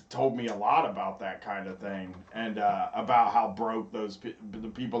told me a lot about that kind of thing, and about how broke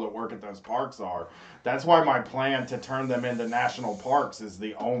the people that work at those parks are. That's why my plan to turn them into national parks is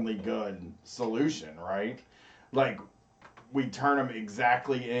the only good solution, right? Like, we turn them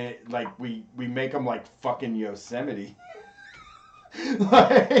exactly in, like we make them like fucking Yosemite.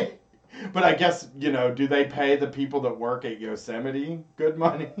 Like, but I guess, you know, do they pay the people that work at Yosemite good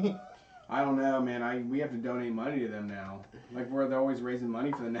money? I don't know, man. We have to donate money to them now. Like, they're always raising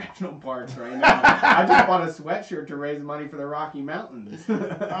money for the national parks right now. I just bought a sweatshirt to raise money for the Rocky Mountains.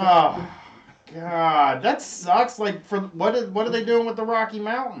 Oh, God. That sucks. Like, what are they doing with the Rocky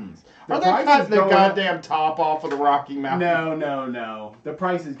Mountains? Are they cutting the goddamn top off of the Rocky Mountains? No. The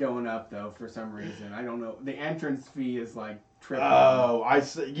price is going up, though, for some reason. I don't know. The entrance fee is, like, triple. Oh,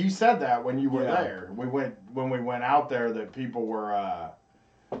 you said that when you were there. When we went out there that people were...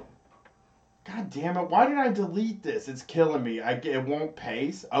 God damn it, why did I delete this? It's killing me. It won't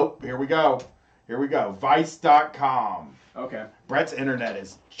paste. Oh, here we go. Vice.com. Okay. Brett's internet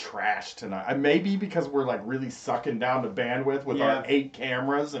is trash tonight. Maybe because we're like really sucking down the bandwidth with our 8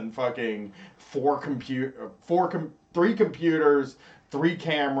 cameras and fucking 3 computers, 3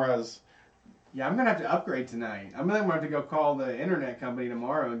 cameras, Yeah, I'm gonna have to upgrade tonight. I'm gonna have to go call the internet company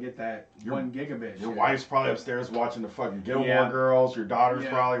tomorrow and get that 1 gigabit. Your shit. wife's probably upstairs watching the fucking Gilmore Girls. Your daughter's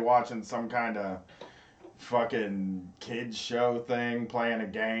Yeah. probably watching some kind of fucking kids show thing, playing a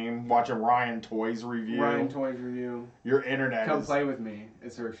game, watching Ryan Toys review. Your internet Come play with me.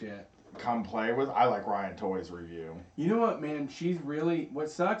 It's her shit. Come play with. I like Ryan Toys review. You know what, man? She's really. What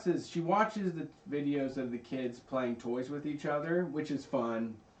sucks is she watches the videos of the kids playing toys with each other, which is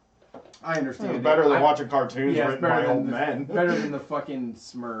fun. I understand. It's better than watching cartoons written by old men. Better than the fucking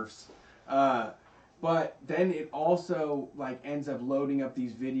Smurfs. But then it also like ends up loading up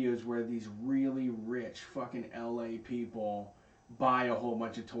these videos where these really rich fucking LA people buy a whole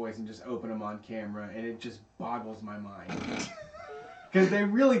bunch of toys and just open them on camera, and it just boggles my mind. Because they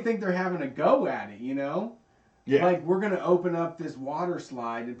really think they're having a go at it, you know? Yeah. Like, we're going to open up this water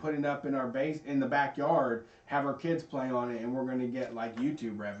slide and put it up in our base in the backyard, have our kids play on it, and we're going to get, like,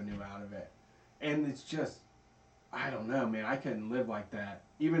 YouTube revenue out of it. And it's just, I don't know, man. I couldn't live like that.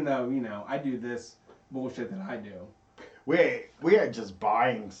 Even though, you know, I do this bullshit that I do. We are just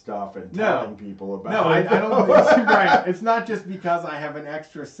buying stuff and telling people about it. No, I don't think right. It's not just because I have an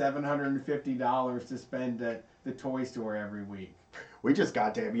extra $750 to spend at the toy store every week. We just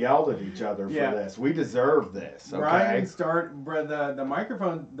goddamn yelled at each other for this. We deserve this. Okay? Brian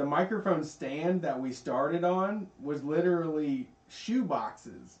the microphone stand that we started on was literally shoe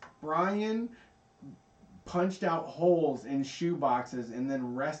boxes. Brian punched out holes in shoe boxes and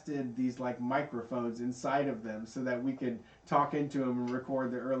then rested these like microphones inside of them so that we could talk into them and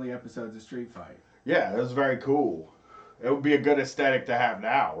record the early episodes of Street Fight. Yeah, it was very cool. It would be a good aesthetic to have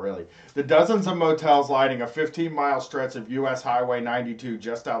now, really. The dozens of motels lining a 15-mile stretch of U.S. Highway 92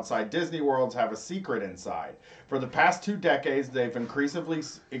 just outside Disney World have a secret inside. For the past 2 decades, they've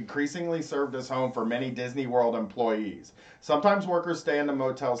increasingly served as home for many Disney World employees. Sometimes workers stay in the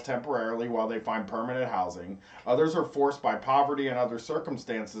motels temporarily while they find permanent housing. Others are forced by poverty and other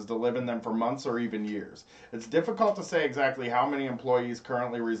circumstances to live in them for months or even years. It's difficult to say exactly how many employees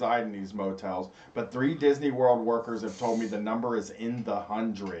currently reside in these motels, but 3 Disney World workers have told me the number is in the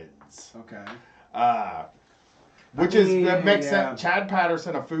hundreds. Okay. That makes sense. Chad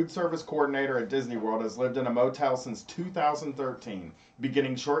Patterson, a food service coordinator at Disney World, has lived in a motel since 2013,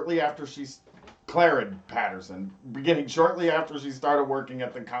 beginning shortly after she started working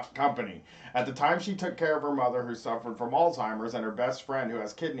at the company. At the time, she took care of her mother, who suffered from Alzheimer's, and her best friend, who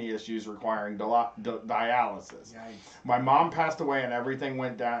has kidney issues requiring dialysis. Yikes. My mom passed away, and everything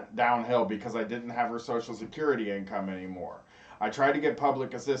went downhill because I didn't have her Social Security income anymore. I tried to get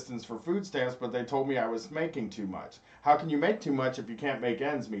public assistance for food stamps, but they told me I was making too much. How can you make too much if you can't make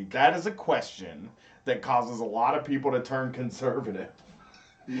ends meet? That is a question that causes a lot of people to turn conservative.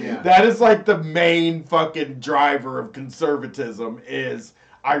 Yeah. That is like the main fucking driver of conservatism is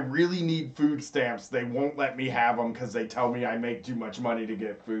I really need food stamps. They won't let me have them because they tell me I make too much money to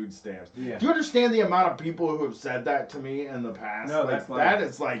get food stamps. Yeah. Do you understand the amount of people who have said that to me in the past? No,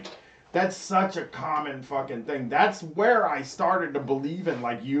 that's such a common fucking thing. That's where I started to believe in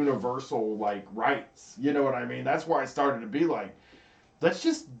like universal like rights. You know what I mean? That's where I started to be like, let's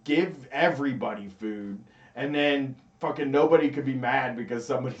just give everybody food and then fucking nobody could be mad because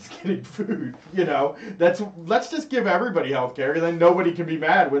somebody's getting food. You know? Let's just give everybody health care and then nobody can be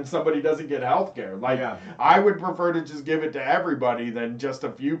mad when somebody doesn't get health care. Like I would prefer to just give it to everybody than just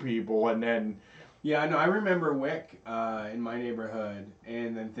a few people and then Yeah, no, I remember WIC in my neighborhood,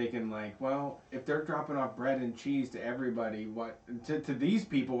 and then thinking like, well, if they're dropping off bread and cheese to everybody, to these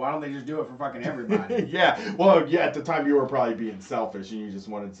people, why don't they just do it for fucking everybody? Yeah, well, yeah, at the time you were probably being selfish and you just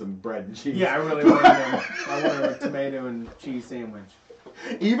wanted some bread and cheese. Yeah, I really wanted a tomato and cheese sandwich.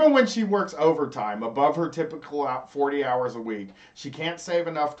 Even when she works overtime, above her typical 40 hours a week, she can't save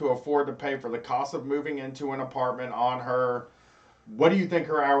enough to afford to pay for the cost of moving into an apartment on her... What do you think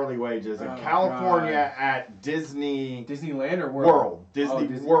her hourly wage is in California at Disneyland or World? Disney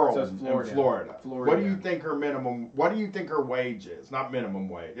World so in Florida. What do you think her minimum? What do you think her wage is? Not minimum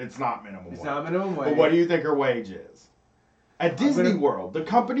wage. It's not minimum wage. It's not minimum wage. But what do you think her wage is? At Disney World, the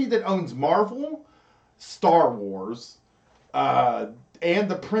company that owns Marvel, Star Wars, and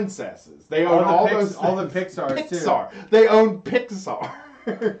the princesses. They own all the Pixar too. They own Pixar.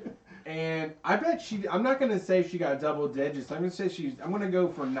 And I bet I'm not going to say she got double digits. I'm going to say I'm going to go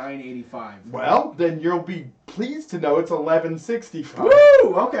for $9.85. Well, then you'll be pleased to know it's $11.65.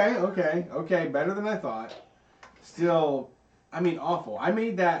 Woo! Okay. Better than I thought. Still, I mean, awful. I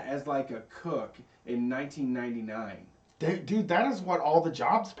made that as like a cook in 1999. Dude, that is what all the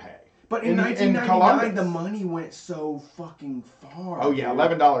jobs pay. But in 1999, the money went so fucking far. Oh, yeah,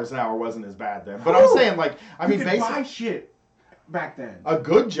 $11 an hour wasn't as bad then. But I'm saying, like, I mean, basically... buy shit. back then. A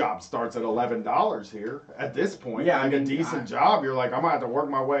good job starts at $11 here at this point. Yeah, like a decent job, you're like, I'm gonna have to work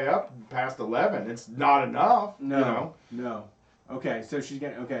my way up past 11. It's not enough. No. Okay, so she's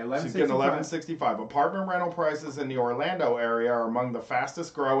getting $11.65. She's getting $11.65. Apartment rental prices in the Orlando area are among the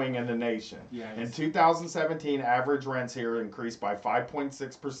fastest growing in the nation. Yes. In 2017, average rents here increased by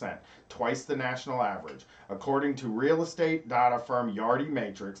 5.6%, twice the national average. According to real estate data firm Yardi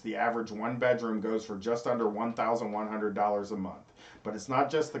Matrix, the average one-bedroom goes for just under $1,100 a month. But it's not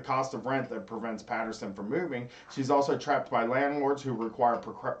just the cost of rent that prevents Patterson from moving. She's also trapped by landlords who require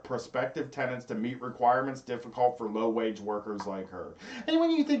prospective tenants to meet requirements difficult for low-wage workers like her. And when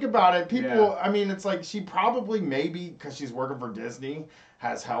you think about it, people, I mean, it's like she probably maybe, because she's working for Disney,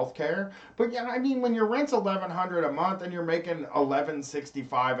 has health care. But yeah, I mean, when your rent's $1,100 a month and you're making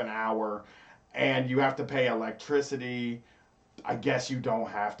 $11.65 an hour and you have to pay electricity, I guess you don't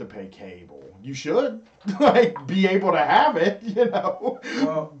have to pay cable. You should, like, be able to have it, you know.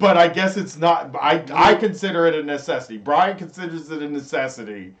 Well, but I guess it's not. I consider it a necessity. Brian considers it a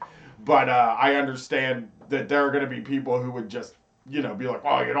necessity, but I understand that there are going to be people who would just, you know, be like,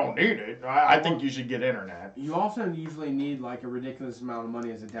 "Oh, you don't need it." I think you should get internet. You also usually need like a ridiculous amount of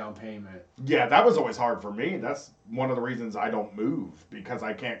money as a down payment. Yeah, that was always hard for me. That's one of the reasons I don't move, because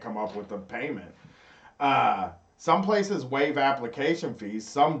I can't come up with the payment. Some places waive application fees,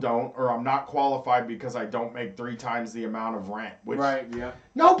 some don't, or I'm not qualified because I don't make 3 times the amount of rent. Which right, yeah.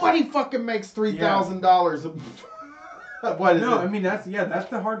 Nobody fucking makes $3,000. What is it? I mean, that's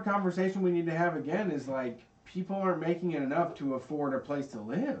the hard conversation we need to have again, is like, people aren't making it enough to afford a place to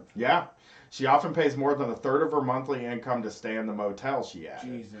live. Yeah. She often pays more than a third of her monthly income to stay in the motel, she added.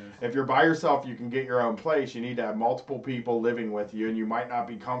 Jesus. If you're by yourself, you can get your own place. You need to have multiple people living with you, and you might not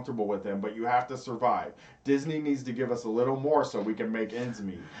be comfortable with them, but you have to survive. Disney needs to give us a little more so we can make ends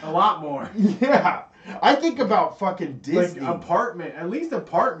meet. A lot more. Yeah. I think about fucking Disney. Like at least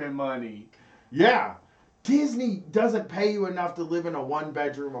apartment money. Yeah. Disney doesn't pay you enough to live in a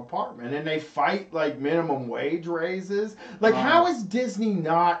one-bedroom apartment, and they fight like minimum wage raises. Like, how is Disney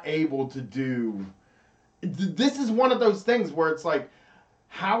not able to do? This is one of those things where it's like,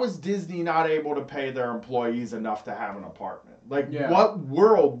 how is Disney not able to pay their employees enough to have an apartment? Like, what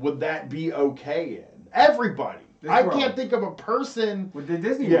world would that be okay in? Everybody. I can't think of a person with the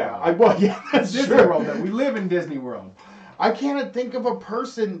Disney World. That's Disney true. World. We live in Disney World. I can't think of a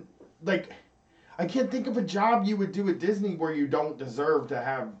person like. I can't think of a job you would do at Disney where you don't deserve to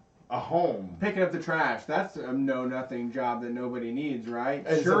have a home. Picking up the trash. That's a know-nothing job that nobody needs, right?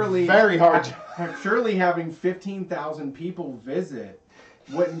 It's surely a very hard job. Surely having 15,000 people visit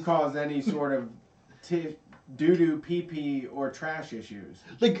wouldn't cause any sort of doo-doo, pee-pee, or trash issues.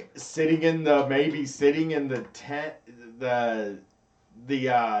 Like sitting in the tent, the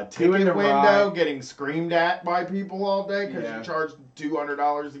ticket window, getting screamed at by people all day because you charged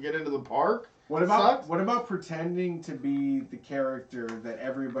 $200 to get into the park. What about pretending to be the character that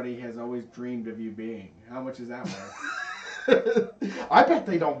everybody has always dreamed of you being? How much is that worth? I bet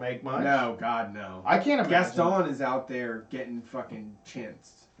they don't make much. No, God, no. I can't imagine. Gaston is out there getting fucking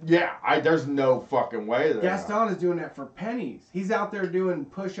chinsed. Yeah, there's no fucking way there. Gaston is doing that for pennies. He's out there doing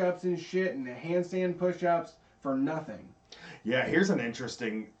push-ups and shit and handstand push-ups for nothing. Yeah, here's an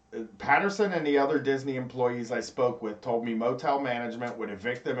interesting... Patterson and the other Disney employees I spoke with told me motel management would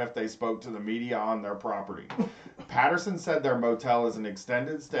evict them if they spoke to the media on their property. Patterson said their motel is an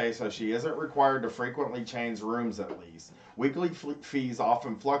extended stay, so she isn't required to frequently change rooms at least. Weekly fees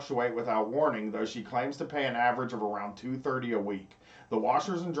often fluctuate without warning, though she claims to pay an average of around $230 a week. The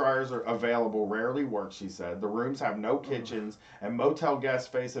washers and dryers are available rarely work, she said. The rooms have no kitchens, and motel guests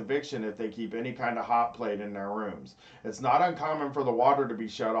face eviction if they keep any kind of hot plate in their rooms. It's not uncommon for the water to be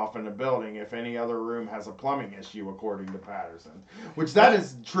shut off in the building if any other room has a plumbing issue, according to Patterson. Which that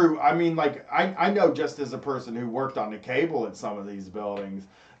is true. I mean, like, I know just as a person who worked on the cable at some of these buildings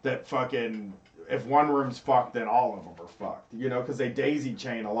that fucking... If one room's fucked, then all of them are fucked. You know, because they daisy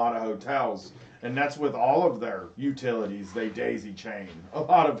chain a lot of hotels. And that's with all of their utilities. They daisy chain a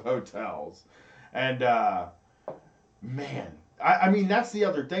lot of hotels. And, man, I mean, that's the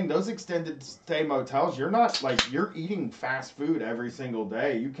other thing. Those extended stay motels, you're not, like, you're eating fast food every single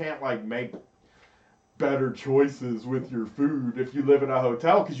day. You can't, like, make better choices with your food if you live in a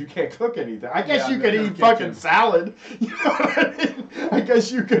hotel because you can't cook anything. I guess you could eat fucking salad. You know what I mean? I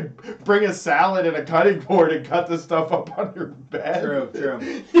guess you could bring a salad and a cutting board and cut the stuff up on your bed.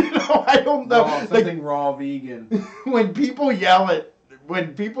 True. You know, I don't know. Something raw vegan. When people yell at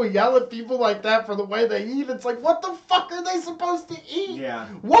people like that for the way they eat, it's like, what the fuck are they supposed to eat? Yeah.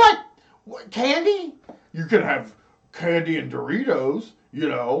 What? Candy? You could have candy and Doritos, you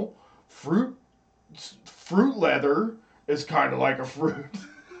know, fruit leather, is kind of like a fruit.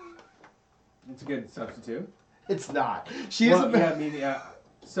 It's a good substitute. It's not. She is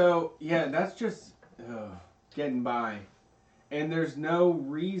So, yeah, that's just getting by. And there's no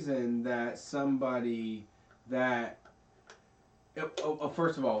reason that somebody that...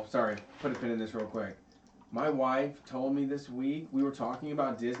 first of all, sorry, put a pin in this real quick. My wife told me this week, we were talking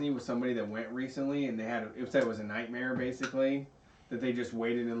about Disney with somebody that went recently, and it said it was a nightmare, basically, that they just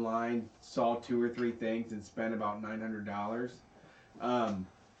waited in line, saw 2 or 3 things, and spent about $900.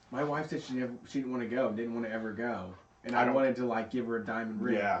 My wife said she didn't want to go, didn't want to ever go. And I wanted to, like, give her a diamond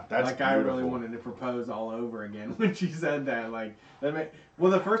ring. Yeah, that's like, beautiful. I really wanted to propose all over again when she said that. Like,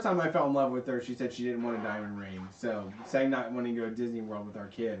 well, the first time I fell in love with her, she said she didn't want a diamond ring. So, saying not wanting to go to Disney World with our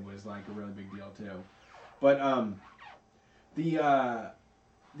kid was, like, a really big deal, too. But, the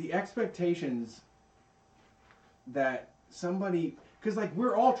expectations that somebody... Because, like,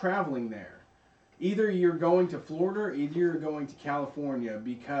 we're all traveling there. Either you're going to Florida or either you're going to California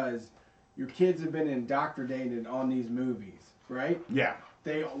because... Your kids have been indoctrinated on these movies, right? Yeah.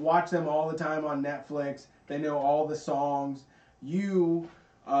 They watch them all the time on Netflix. They know all the songs. You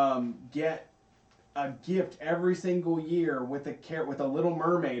get a gift every single year with a Little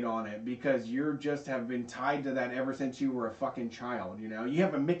Mermaid on it because you just have been tied to that ever since you were a fucking child. You know, you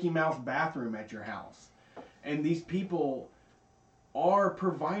have a Mickey Mouse bathroom at your house, and these people are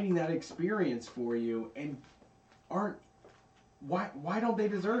providing that experience for you, and aren't. Why don't they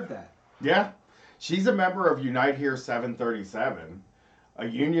deserve that? Yeah. She's a member of Unite Here 737, a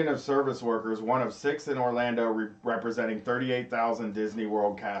union of service workers, one of 6 in Orlando representing 38,000 Disney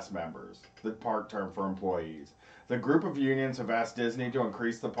World cast members, the park term for employees. The group of unions have asked Disney to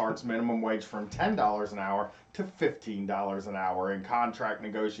increase the park's minimum wage from $10 an hour to $15 an hour in contract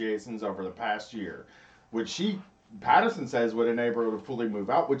negotiations over the past year, which Patterson says would enable her to fully move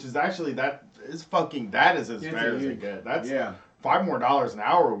out, which is actually, that is as fair as it gets. That's, yeah. $5 more an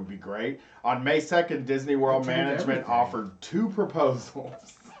hour would be great. On May 2nd, Disney World management offered 2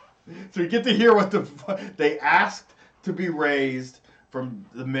 proposals. So you get to hear what they asked to be raised from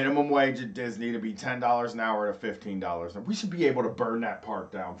the minimum wage at Disney to be $10 an hour to $15. We should be able to burn that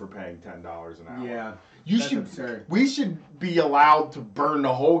park down for paying $10 an hour. Yeah. That's absurd. We should be allowed to burn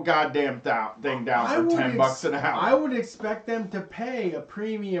the whole goddamn thing down for $10 an hour. I would expect them to pay a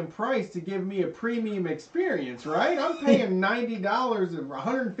premium price to give me a premium experience, right? I'm paying $90 or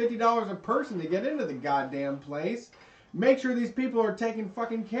 $150 a person to get into the goddamn place. Make sure these people are taken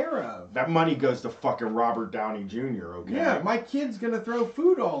fucking care of. That money goes to fucking Robert Downey Jr., okay? Yeah, my kid's gonna throw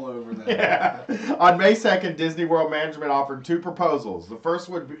food all over them. Yeah. On May 2nd, Disney World management offered 2 proposals. The first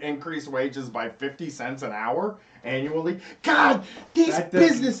would increase wages by 50 cents an hour annually. God, these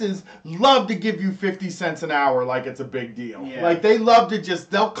businesses love to give you 50 cents an hour like it's a big deal. Yeah. Like, they love to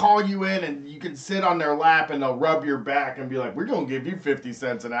they'll call you in and you can sit on their lap and they'll rub your back and be like, we're gonna give you 50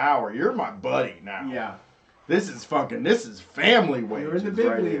 cents an hour. You're my buddy now. Yeah. This is family wages. You're in the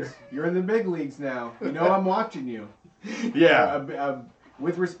big leagues. Here. You're in the big leagues now. You know I'm watching you. Yeah.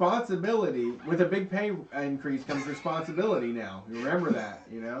 With responsibility, with a big pay increase comes responsibility now. Remember that,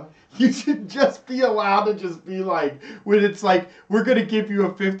 you know? You should just be allowed to just be like, when it's like, we're going to give you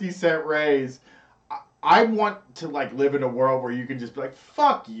a 50-cent raise. I want to, like, live in a world where you can just be like,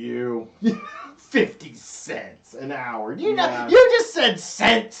 fuck you. 50 cents an hour. You just said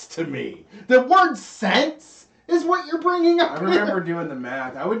cents to me. The word cents is what you're bringing up. I remember doing the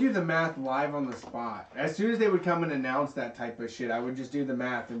math. I would do the math live on the spot. As soon as they would come and announce that type of shit, I would just do the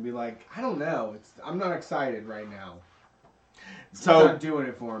math and be like, I don't know. I'm not excited right now. So it's not doing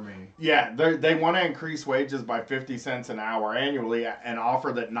it for me. Yeah, they want to increase wages by 50 cents an hour annually, an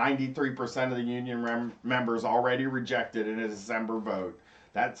offer that 93% of the union members already rejected in a December vote.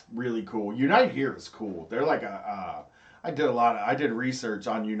 That's really cool. Unite Here is cool. They're like I did research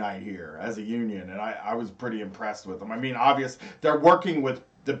on Unite Here as a union, and I was pretty impressed with them. I mean, they're working with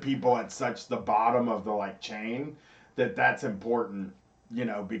the people at such the bottom of the like chain that's important, you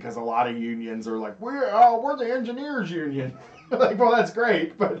know, because a lot of unions are like, we're the engineers union. Like, well, that's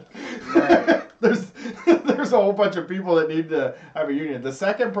great, but right. there's a whole bunch of people that need to have a union. The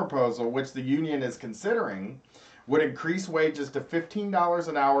second proposal, which the union is considering, would increase wages to $15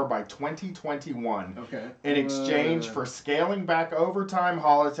 an hour by 2021. Okay. In exchange for scaling back overtime,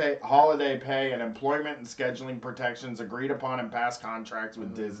 holiday pay, and employment and scheduling protections agreed upon in past contracts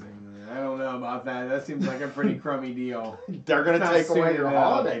with Disney. I don't know about that. That seems like a pretty crummy deal. They're going to take away your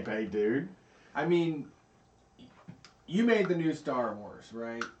holiday pay, dude. I mean, you made the new Star Wars,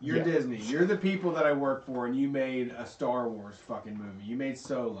 right? You're Disney. You're the people that I work for, and you made a Star Wars fucking movie. You made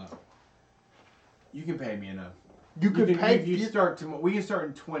Solo. You can pay me enough. We can start in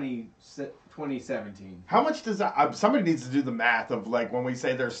 2017. How much does that? Somebody needs to do the math of like when we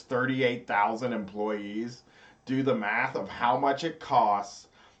say there's 38,000 employees. Do the math of how much it costs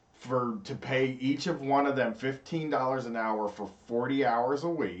to pay each of one of them $15 an hour for 40 hours a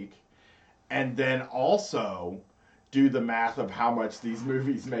week, and then also do the math of how much these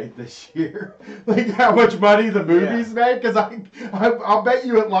movies made this year, like how much money the movies made, because I'll bet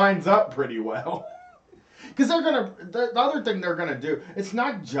you it lines up pretty well. Because the other thing they're gonna do, it's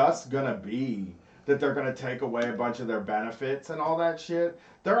not just gonna be that they're gonna take away a bunch of their benefits and all that shit.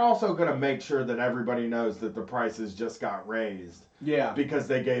 They're also gonna make sure that everybody knows that the prices just got raised. Yeah. Because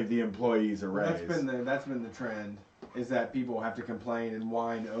they gave the employees a raise. That's been the trend, is that people have to complain and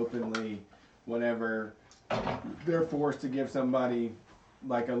whine openly whenever they're forced to give somebody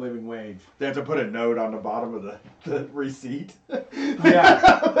like a living wage. They have to put a note on the bottom of the receipt. Yeah.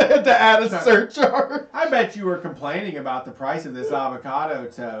 They have to add a surcharge. I bet you were complaining about the price of this avocado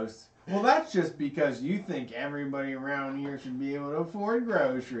toast. Well, that's just because you think everybody around here should be able to afford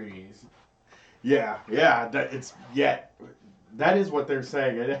groceries. Yeah. That is what they're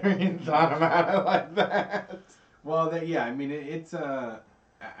saying. I mean, it's not about it like that. Well, I mean, it's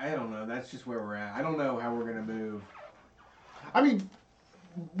I don't know. That's just where we're at. I don't know how we're gonna move. I mean,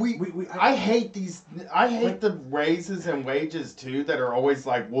 I hate these. I hate the raises and wages too that are always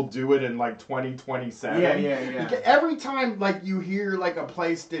like, we'll do it in like 2027. Yeah. Every time like you hear like a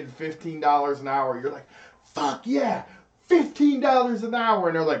place did $15 an hour, you're like, fuck yeah, $15 an hour,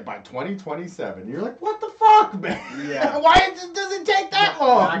 and they're like, by 2027. You're like, what the fuck, man? Yeah. Why does it take that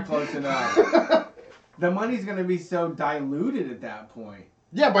long? Not close enough. The money's gonna be so diluted at that point.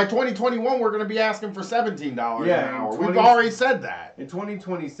 Yeah, by 2021, we're going to be asking for $17 an hour. We've 20 already said that. In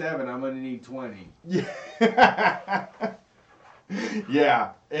 2027, I'm going to need 20. Yeah. Yeah,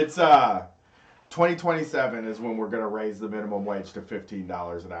 it's 2027 is when we're going to raise the minimum wage to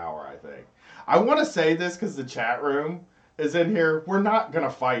 $15 an hour, I think. I want to say this because the chat room is in here. We're not going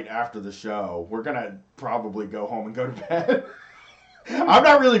to fight after the show. We're going to probably go home and go to bed. I'm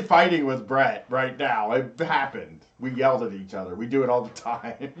not really fighting with Brett right now. It happened. We yelled at each other. We do it all the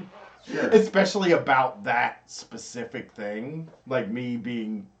time. Sure. Especially about that specific thing. Like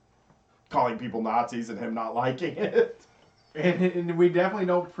me calling people Nazis and him not liking it. And we definitely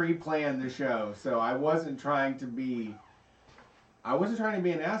don't pre-plan the show. So I wasn't trying to be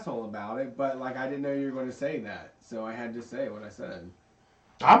an asshole about it, but like I didn't know you were going to say that. So I had to say what I said.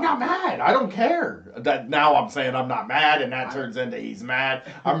 I'm not mad. I don't care. That now I'm saying I'm not mad, and that turns into he's mad.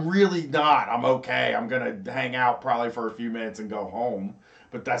 I'm really not. I'm okay. I'm going to hang out probably for a few minutes and go home.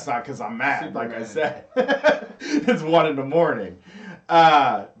 But that's not because I'm mad, Super like mad. I said. It's 1 a.m.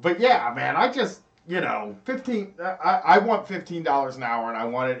 But yeah, man, I just, 15. I want $15 an hour, and I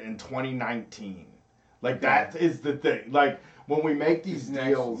want it in 2019. Like, that is the thing. Like, when we make these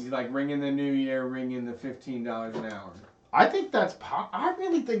deals. Like, ring in the new year, ring in the $15 an hour. I think I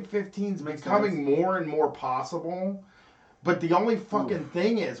really think 15's becoming more and more possible. But the only fucking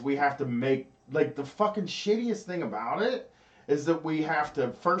thing is we have to make, like, the fucking shittiest thing about it is that we have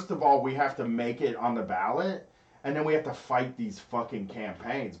to, first of all, we have to make it on the ballot, and then we have to fight these fucking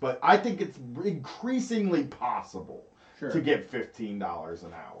campaigns. But I think it's increasingly possible to get $15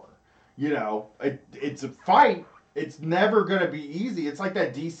 an hour. It's a fight. It's never going to be easy. It's like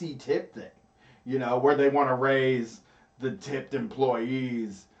that DC tip thing, where they want to raise the tipped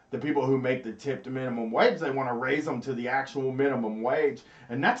employees, the people who make the tipped minimum wage, they want to raise them to the actual minimum wage.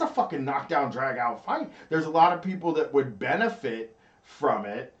 And that's a fucking knockdown, drag out fight. There's a lot of people that would benefit from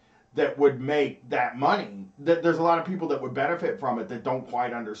it that would make that money. There's a lot of people that would benefit from it that don't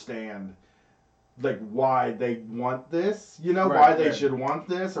quite understand like why they want this, why they should want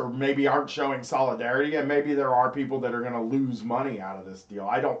this, or maybe aren't showing solidarity, and maybe there are people that are going to lose money out of this deal.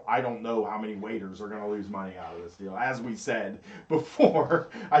 I don't know how many waiters are going to lose money out of this deal. As we said before,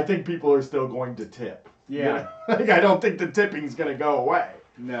 I think people are still going to tip. Yeah. Like, I don't think the tipping's going to go away.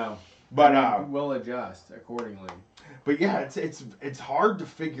 No. But we'll adjust accordingly. But yeah, it's hard to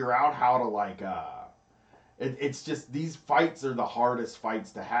figure out how to like it's just these fights are the hardest fights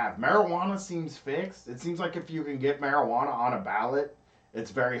to have. Marijuana seems fixed. It seems like if you can get marijuana on a ballot,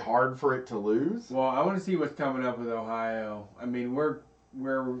 it's very hard for it to lose. Well, I want to see what's coming up with Ohio. I mean, we're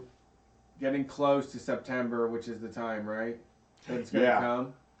getting close to September, which is the time, right? That it's going to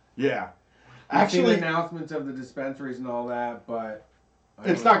come. Yeah. I've seen the announcements of the dispensaries and all that, but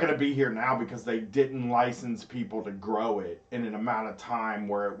it's not going to be here now because they didn't license people to grow it in an amount of time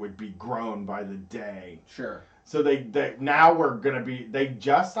where it would be grown by the day. Sure. So they now we're going to be, they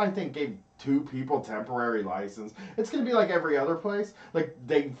just, I think, gave 2 people temporary license. It's going to be like every other place. Like,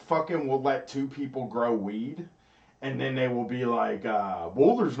 they fucking will let 2 people grow weed. And then they will be like,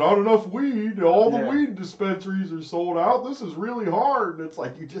 well, there's not enough weed. All the weed dispensaries are sold out. This is really hard. And it's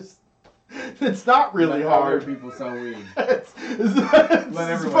like, it's not really hard. People sell weed.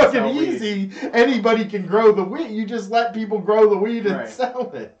 it's fucking easy. Weed. Anybody can grow the weed. You just let people grow the weed and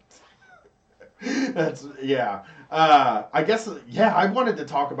sell it. I guess, I wanted to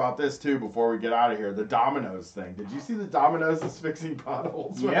talk about this too before we get out of here. The Domino's thing. Did you see the Domino's is fixing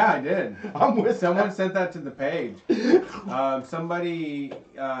potholes? Right? Yeah, I did. Someone sent that to the page. Somebody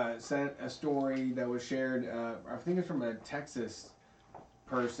sent a story that was shared, I think it's from a Texas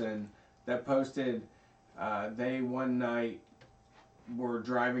person that posted they one night were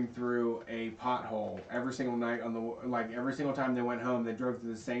driving through a pothole every single night every single time they went home, they drove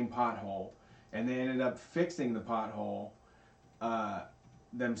through the same pothole. And they ended up fixing the pothole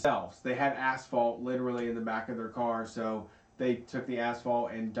themselves. They had asphalt literally in the back of their car, so they took the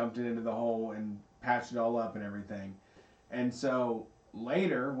asphalt and dumped it into the hole and patched it all up and everything. And so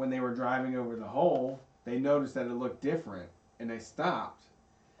later, when they were driving over the hole, they noticed that it looked different, and they stopped.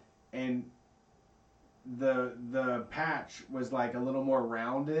 And the patch was like a little more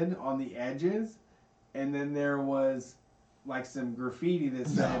rounded on the edges, and then there was like some graffiti that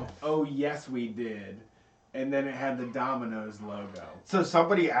said, "Oh yes, we did," and then it had the Domino's logo. So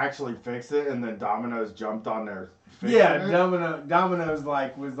somebody actually fixed it, and then Domino's jumped on their. Domino's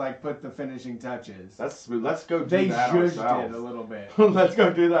was put the finishing touches. That's smooth. Let's go do that ourselves. They zhuzhed it a little bit. Let's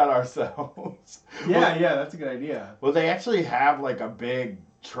go do that ourselves. Yeah, that's a good idea. Well, they actually have like a big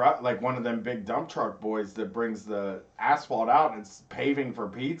truck, like one of them big dump truck boys that brings the asphalt out, and it's paving for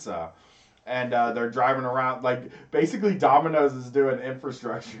pizza. And they're driving around, basically Domino's is doing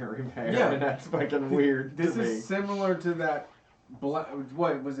infrastructure repair. Yeah. And that's fucking weird This is similar to that,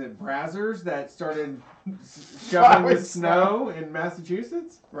 what was it, Brazzers that started shoveling with snow in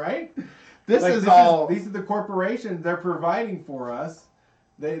Massachusetts, right? These are the corporations, they're providing for us.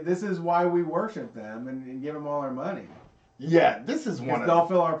 This is why we worship them and give them all our money. Yeah, this is one of... they'll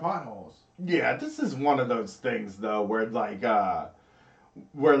fill our potholes. Yeah, this is one of those things, though, where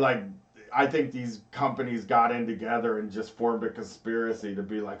I think these companies got in together and just formed a conspiracy to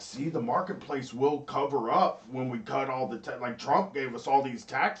be like, see, the marketplace will cover up when we cut all the Trump gave us all these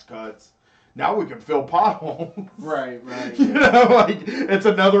tax cuts. Now we can fill potholes. Right. It's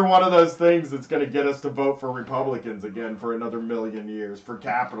another one of those things that's going to get us to vote for Republicans again for another million years, for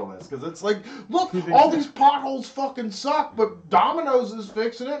capitalists. Because it's like, look, all these potholes fucking suck, but Domino's is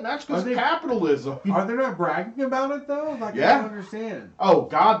fixing it, and that's because capitalism. Are they not bragging about it, though? I don't understand. Oh,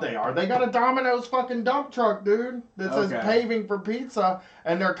 God, they are. They got a Domino's fucking dump truck, dude, that says paving for pizza,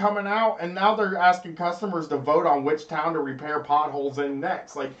 and they're coming out, and now they're asking customers to vote on which town to repair potholes in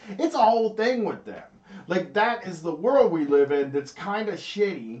next. It's a whole thing with them. That is the world we live in. That's kind of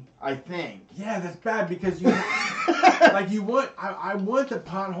shitty, I think. Yeah, that's bad because I want the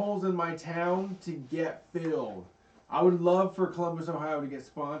potholes in my town to get filled. I would love for Columbus, Ohio to get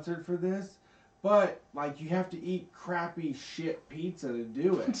sponsored for this, but you have to eat crappy shit pizza to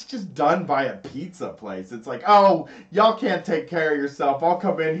do it. It's just done by a pizza place. It's like, oh, y'all can't take care of yourself. I'll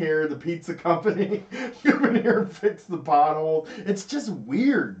come in here, the pizza company, come in here and fix the pothole. It's just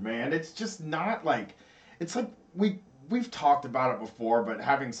weird, man. It's just not it's like we've talked about it before, but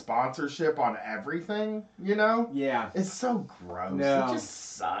having sponsorship on everything, Yeah. It's so gross. No. It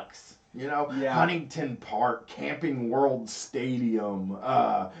just sucks. Huntington Park, Camping World Stadium,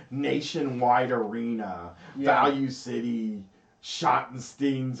 Nationwide Arena, Value City,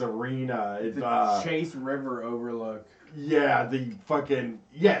 Schottenstein's Arena. The Chase River Overlook. Yeah,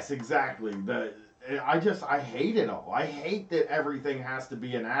 yes, exactly. I hate it all. I hate that everything has to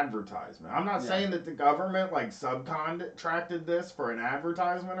be an advertisement. I'm not saying that the government subcontracted this for an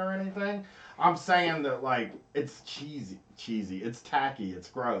advertisement or anything. I'm saying that it's cheesy. It's tacky. It's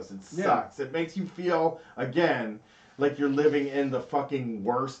gross. It sucks. It makes you feel again like you're living in the fucking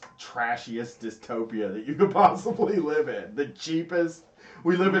worst, trashiest dystopia that you could possibly live in.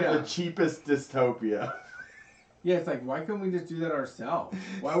 We live in the cheapest dystopia. Yeah, it's why couldn't we just do that ourselves?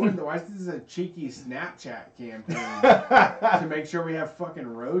 Why is this a cheeky Snapchat campaign to make sure we have fucking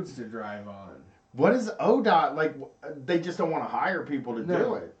roads to drive on? What is ODOT they just don't want to hire people to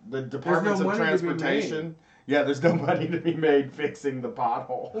do it. The Departments of Transportation. Yeah, there's no money to be made fixing the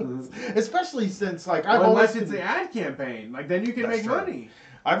potholes. Especially since unless it's the ad campaign. Then you can make money.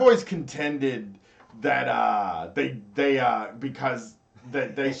 I've always contended that because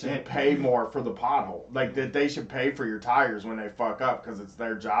that they should pay more for the pothole. That they should pay for your tires when they fuck up because it's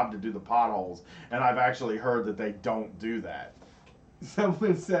their job to do the potholes. And I've actually heard that they don't do that.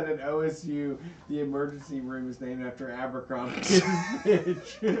 Someone said at OSU the emergency room is named after Abercrombie.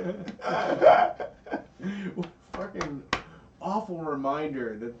 Fuck fucking awful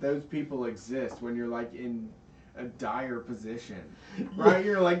reminder that those people exist when you're like in a dire position, right?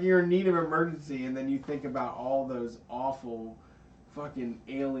 You're in need of emergency, and then you think about all those awful fucking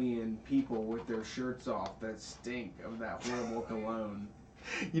alien people with their shirts off that stink of that horrible cologne.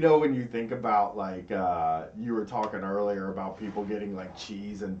 You know, when you think about, like, you were talking earlier about people getting, like,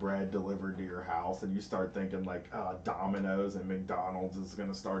 cheese and bread delivered to your house, and you start thinking, like, Domino's and McDonald's is going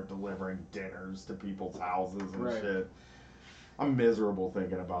to start delivering dinners to people's houses and shit. I'm miserable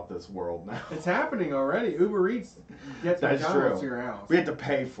thinking about this world now. It's happening already. Uber Eats gets McDonald's to your house. We have to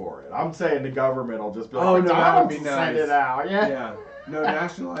pay for it. I'm saying the government will just be like, oh, no, that would be nice. Send it out. Yeah. No,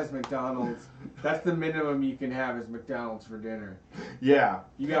 nationalize McDonald's. That's the minimum you can have is McDonald's for dinner. Yeah.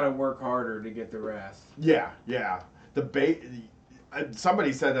 You got to work harder to get the rest. Yeah.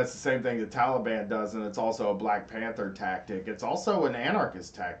 Somebody said that's the same thing the Taliban does, and it's also a Black Panther tactic. It's also an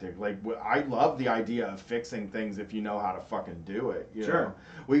anarchist tactic. Like, I love the idea of fixing things if you know how to fucking do it. You know?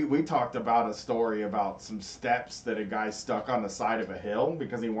 We talked about a story about some steps that a guy stuck on the side of a hill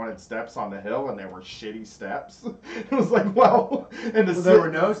because he wanted steps on the hill, and they were shitty steps. It was like, there were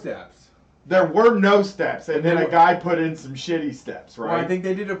no steps. There were no steps, and then a guy put in some shitty steps, right? Well, I think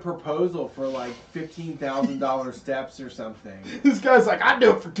they did a proposal for like $15,000 steps or something. This guy's like, I'd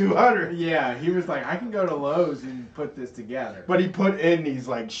do it for $200. Yeah, he was like, I can go to Lowe's and put this together. But he put in these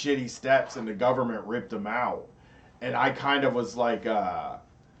like shitty steps, and the government ripped them out. And I kind of was like,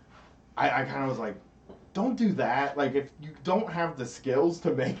 don't do that. Like, if you don't have the skills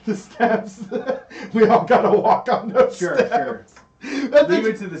to make the steps, we all gotta walk on those steps. Sure. Leave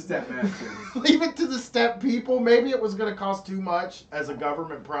it to the step masters. Leave it to the step people. Maybe it was going to cost too much as a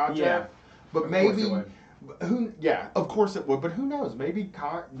government project. Yeah, but maybe, of course it would. But who knows? Maybe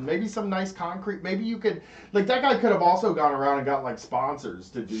some nice concrete. Maybe you could, like, that guy could have also gone around and got like sponsors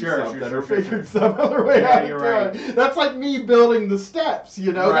to do something or figured some other way out to do it. That's like me building the steps.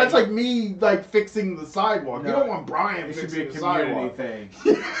 You know, that's like me like fixing the sidewalk. No, you don't want Brian fixing the sidewalk. It should be a community thing.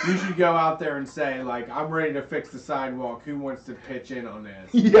 You should go out there and say, like, I'm ready to fix the sidewalk. Who wants to pitch in on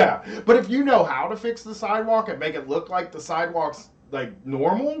this? Yeah, but if you know how to fix the sidewalk and make it look like the sidewalk's like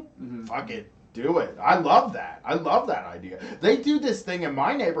normal, fuck it. Do it. I love that. I love that idea. They do this thing in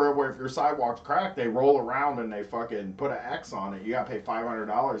my neighborhood where if your sidewalk's cracked, they roll around and they fucking put an X on it. You gotta pay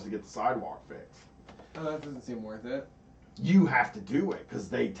 $500 to get the sidewalk fixed. Oh, that doesn't seem worth it. You have to do it because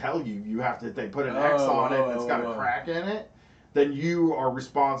they tell you have to. If they put an X on it and it's got a crack in it, then you are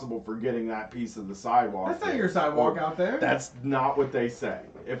responsible for getting that piece of the sidewalk. That's not your sidewalk out there. That's not what they say.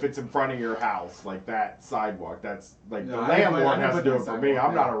 If it's in front of your house, like that sidewalk, that's like the landlord has to do it for me.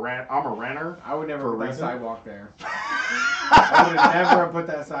 I'm not a I'm a renter. I would never put that sidewalk there. I would never have put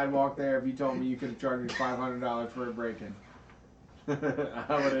that sidewalk there if you told me you could have charged me $500 for a break-in.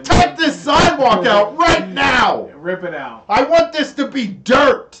 Take this sidewalk out right now! Rip it out. I want this to be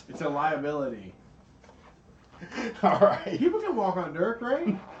dirt! It's a liability. All right. People can walk on dirt,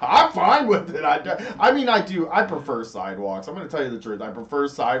 right? I'm fine with it. I do. I prefer sidewalks. I'm going to tell you the truth. I prefer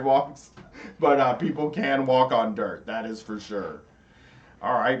sidewalks, but people can walk on dirt. That is for sure.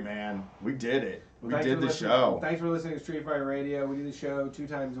 All right, man. We did it. We did the show. Thanks for listening to Street Fight Radio. We do the show 2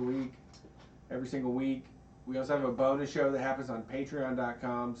 times a week, every single week. We also have a bonus show that happens on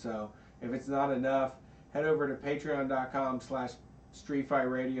Patreon.com. So if it's not enough, head over to Patreon.com/Street Fight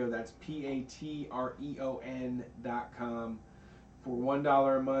Radio. That's Patreon.com. For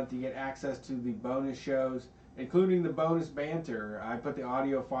 $1 a month, you get access to the bonus shows, including the bonus banter. I put the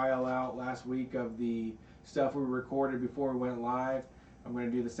audio file out last week of the stuff we recorded before we went live. I'm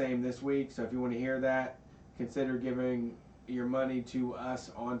going to do the same this week. So if you want to hear that, consider giving your money to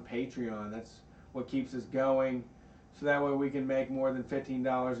us on Patreon. That's what keeps us going. So that way we can make more than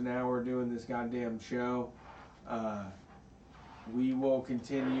 $15 an hour doing this goddamn show. We will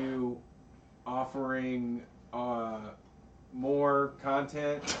continue offering more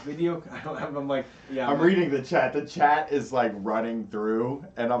content, video. I'm like, yeah. I'm reading the chat. The chat is like running through,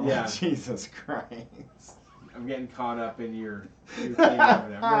 and I'm like, Jesus Christ. I'm getting caught up in your thing over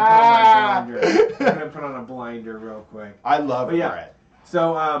there. I'm gonna put on a blinder real quick. I love it, Brett.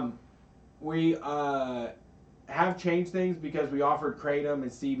 So we have changed things because we offered Kratom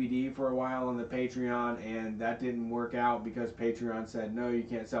and CBD for a while on the Patreon, and that didn't work out because Patreon said, no, you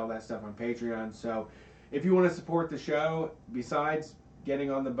can't sell that stuff on Patreon. So if you want to support the show, besides getting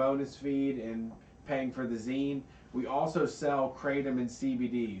on the bonus feed and paying for the zine, we also sell Kratom and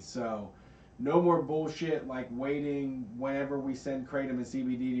CBD. So no more bullshit like waiting whenever we send Kratom and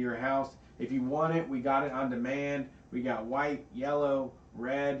CBD to your house. If you want it, we got it on demand. We got white, yellow,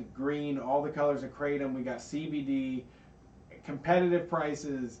 red, green, all the colors of Kratom. We got CBD, competitive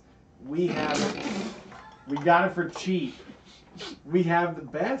prices. We have it. We got it for cheap. We have the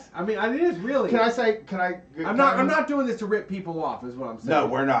best. I mean, it is really. Can I? I'm not doing this to rip people off, is what I'm saying. No,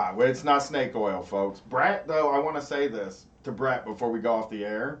 we're not. It's not snake oil, folks. Brett, though, I want to say this to Brett before we go off the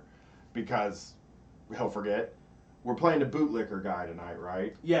air, because he'll forget. We're playing the bootlicker guy tonight,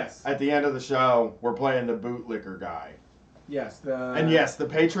 right? Yes. At the end of the show, we're playing the bootlicker guy. Yes. And yes, the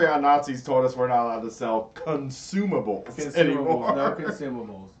Patreon Nazis told us we're not allowed to sell consumables anymore. No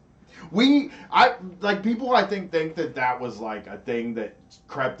consumables. People I think that was like a thing that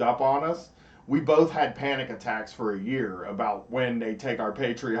crept up on us. We both had panic attacks for a year about when they take our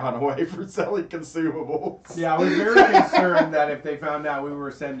Patreon away for selling consumables. Yeah, I was very concerned that if they found out we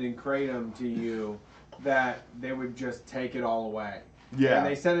were sending Kratom to you, that they would just take it all away. Yeah. And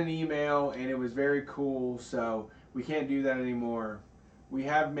they sent an email, and it was very cool, so we can't do that anymore. We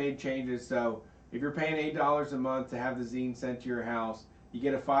have made changes, so if you're paying $8 a month to have the zine sent to your house, you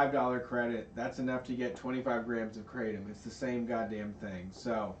get a $5 credit. That's enough to get 25 grams of Kratom. It's the same goddamn thing.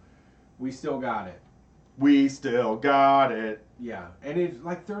 So, we still got it. We still got it. Yeah, and it's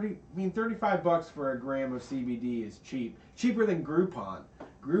like $35 for a gram of CBD is cheap. Cheaper than Groupon.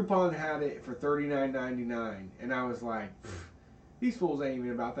 Groupon had it for $39.99, and I was like, these fools ain't even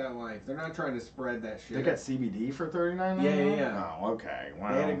about that life. They're not trying to spread that shit. They got CBD for $39.99? Yeah. Oh, okay.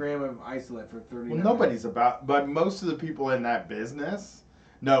 Wow. They had a gram of isolate for $39. Well, nobody's but most of the people in that business,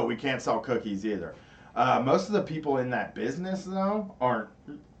 no, we can't sell cookies either. Most of the people in that business, though, aren't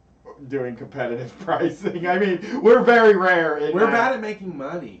doing competitive pricing. I mean, we're very rare. We're bad at making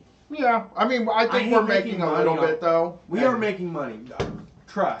money. Yeah. I mean, I think we're making a little bit, though. We are making money.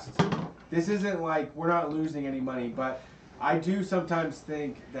 Trust. This isn't like we're not losing any money, but I do sometimes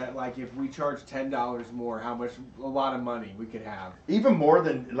think that, like, if we charge $10 more, a lot of money we could have. Even more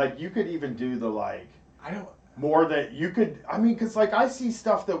than, like, you could even do the, like, more than you could, I mean, because, like, I see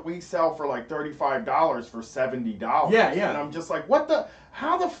stuff that we sell for, like, $35 for $70. Yeah. And I'm just like,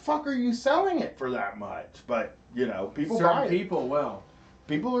 how the fuck are you selling it for that much? But, you know, people buy it. People will.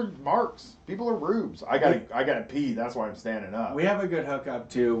 People are marks. People are rubes. I gotta pee. That's why I'm standing up. We have a good hookup,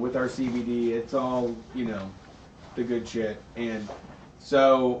 too, with our CBD. It's all, the good shit. And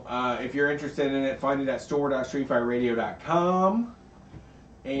so if you're interested in it, find it at store.streetfightradio.com.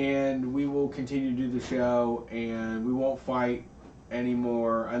 And we will continue to do the show, and we won't fight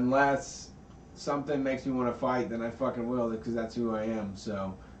anymore unless something makes me want to fight. Then I fucking will, because that's who I am.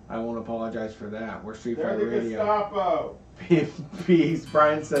 So I won't apologize for that. We're Street Fighter Radio. Gestapo. Peace.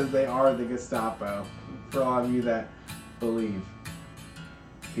 Brian says they are the Gestapo. For all of you that believe.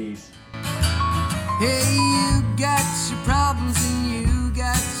 Peace. Hey, you got your problems and you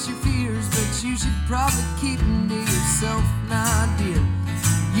got your fears, but you should probably keep them to yourself, my dear.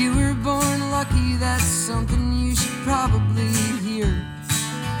 You were born lucky, that's something you should probably hear.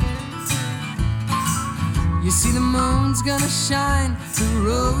 You see, the moon's gonna shine, the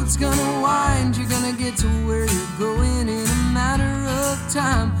road's gonna wind, you're gonna get to where you're going in a matter of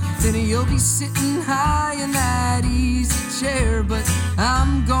time. Then you'll be sitting high in that easy chair, but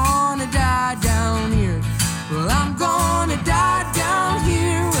I'm gonna die down here. Well, I'm gonna die down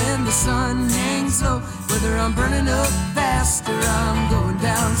here when the sun hangs low. Whether I'm burning up fast or I'm going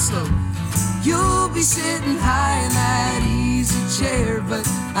down slow, you'll be sitting high in that easy chair, but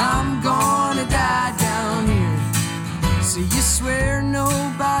I'm gonna die down here. So you swear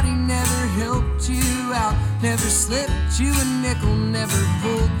nobody never helped you out, never slipped you a nickel, never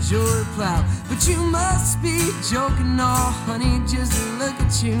pulled your plow. But you must be joking, oh honey, just look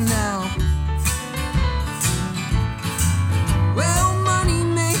at you now. Well, money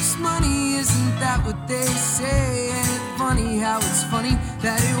makes money, isn't that what they say? Ain't it funny how it's funny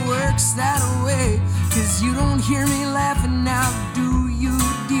that it works that way? 'Cause you don't hear me laughing now, do you,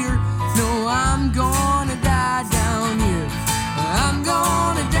 dear? No, I'm gonna die down here. I'm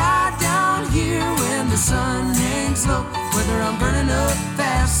gonna die down here when the sun hangs low. Whether I'm burning up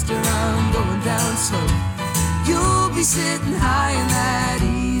fast or I'm going down slow, you'll be sitting high in that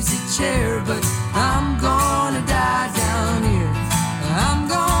easy chair, but I'm gonna die down here. I'm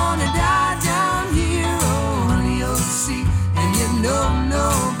gonna die down here, oh honey, you'll see. And you know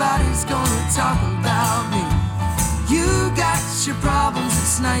nobody's gonna talk about me. You got your problems,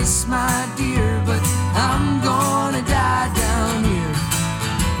 it's nice, my dear, but I'm gonna die down here.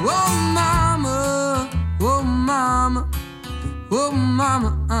 Oh mama, oh mama, oh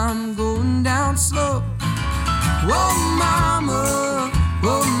mama, I'm going down slow. Oh mama,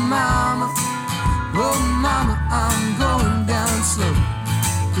 oh mama, oh mama, I'm going down slow.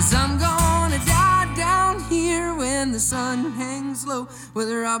 'Cause I'm gonna die down here when the sun hangs low.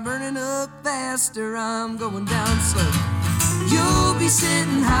 Whether I'm burning up fast or I'm going down slow, you'll be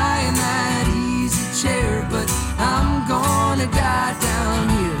sitting high in that easy chair, but I'm gonna die down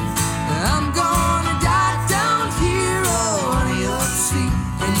here. I'm gonna die down here on your seat.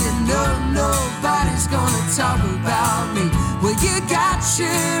 And you know nobody's gonna talk about me. Well, you got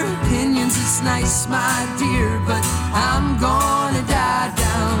your opinions, it's nice, my dear, but I'm gonna die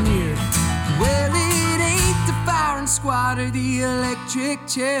down here. Well, it ain't the firing squad or the electric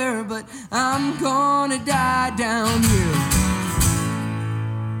chair, but I'm gonna die down here.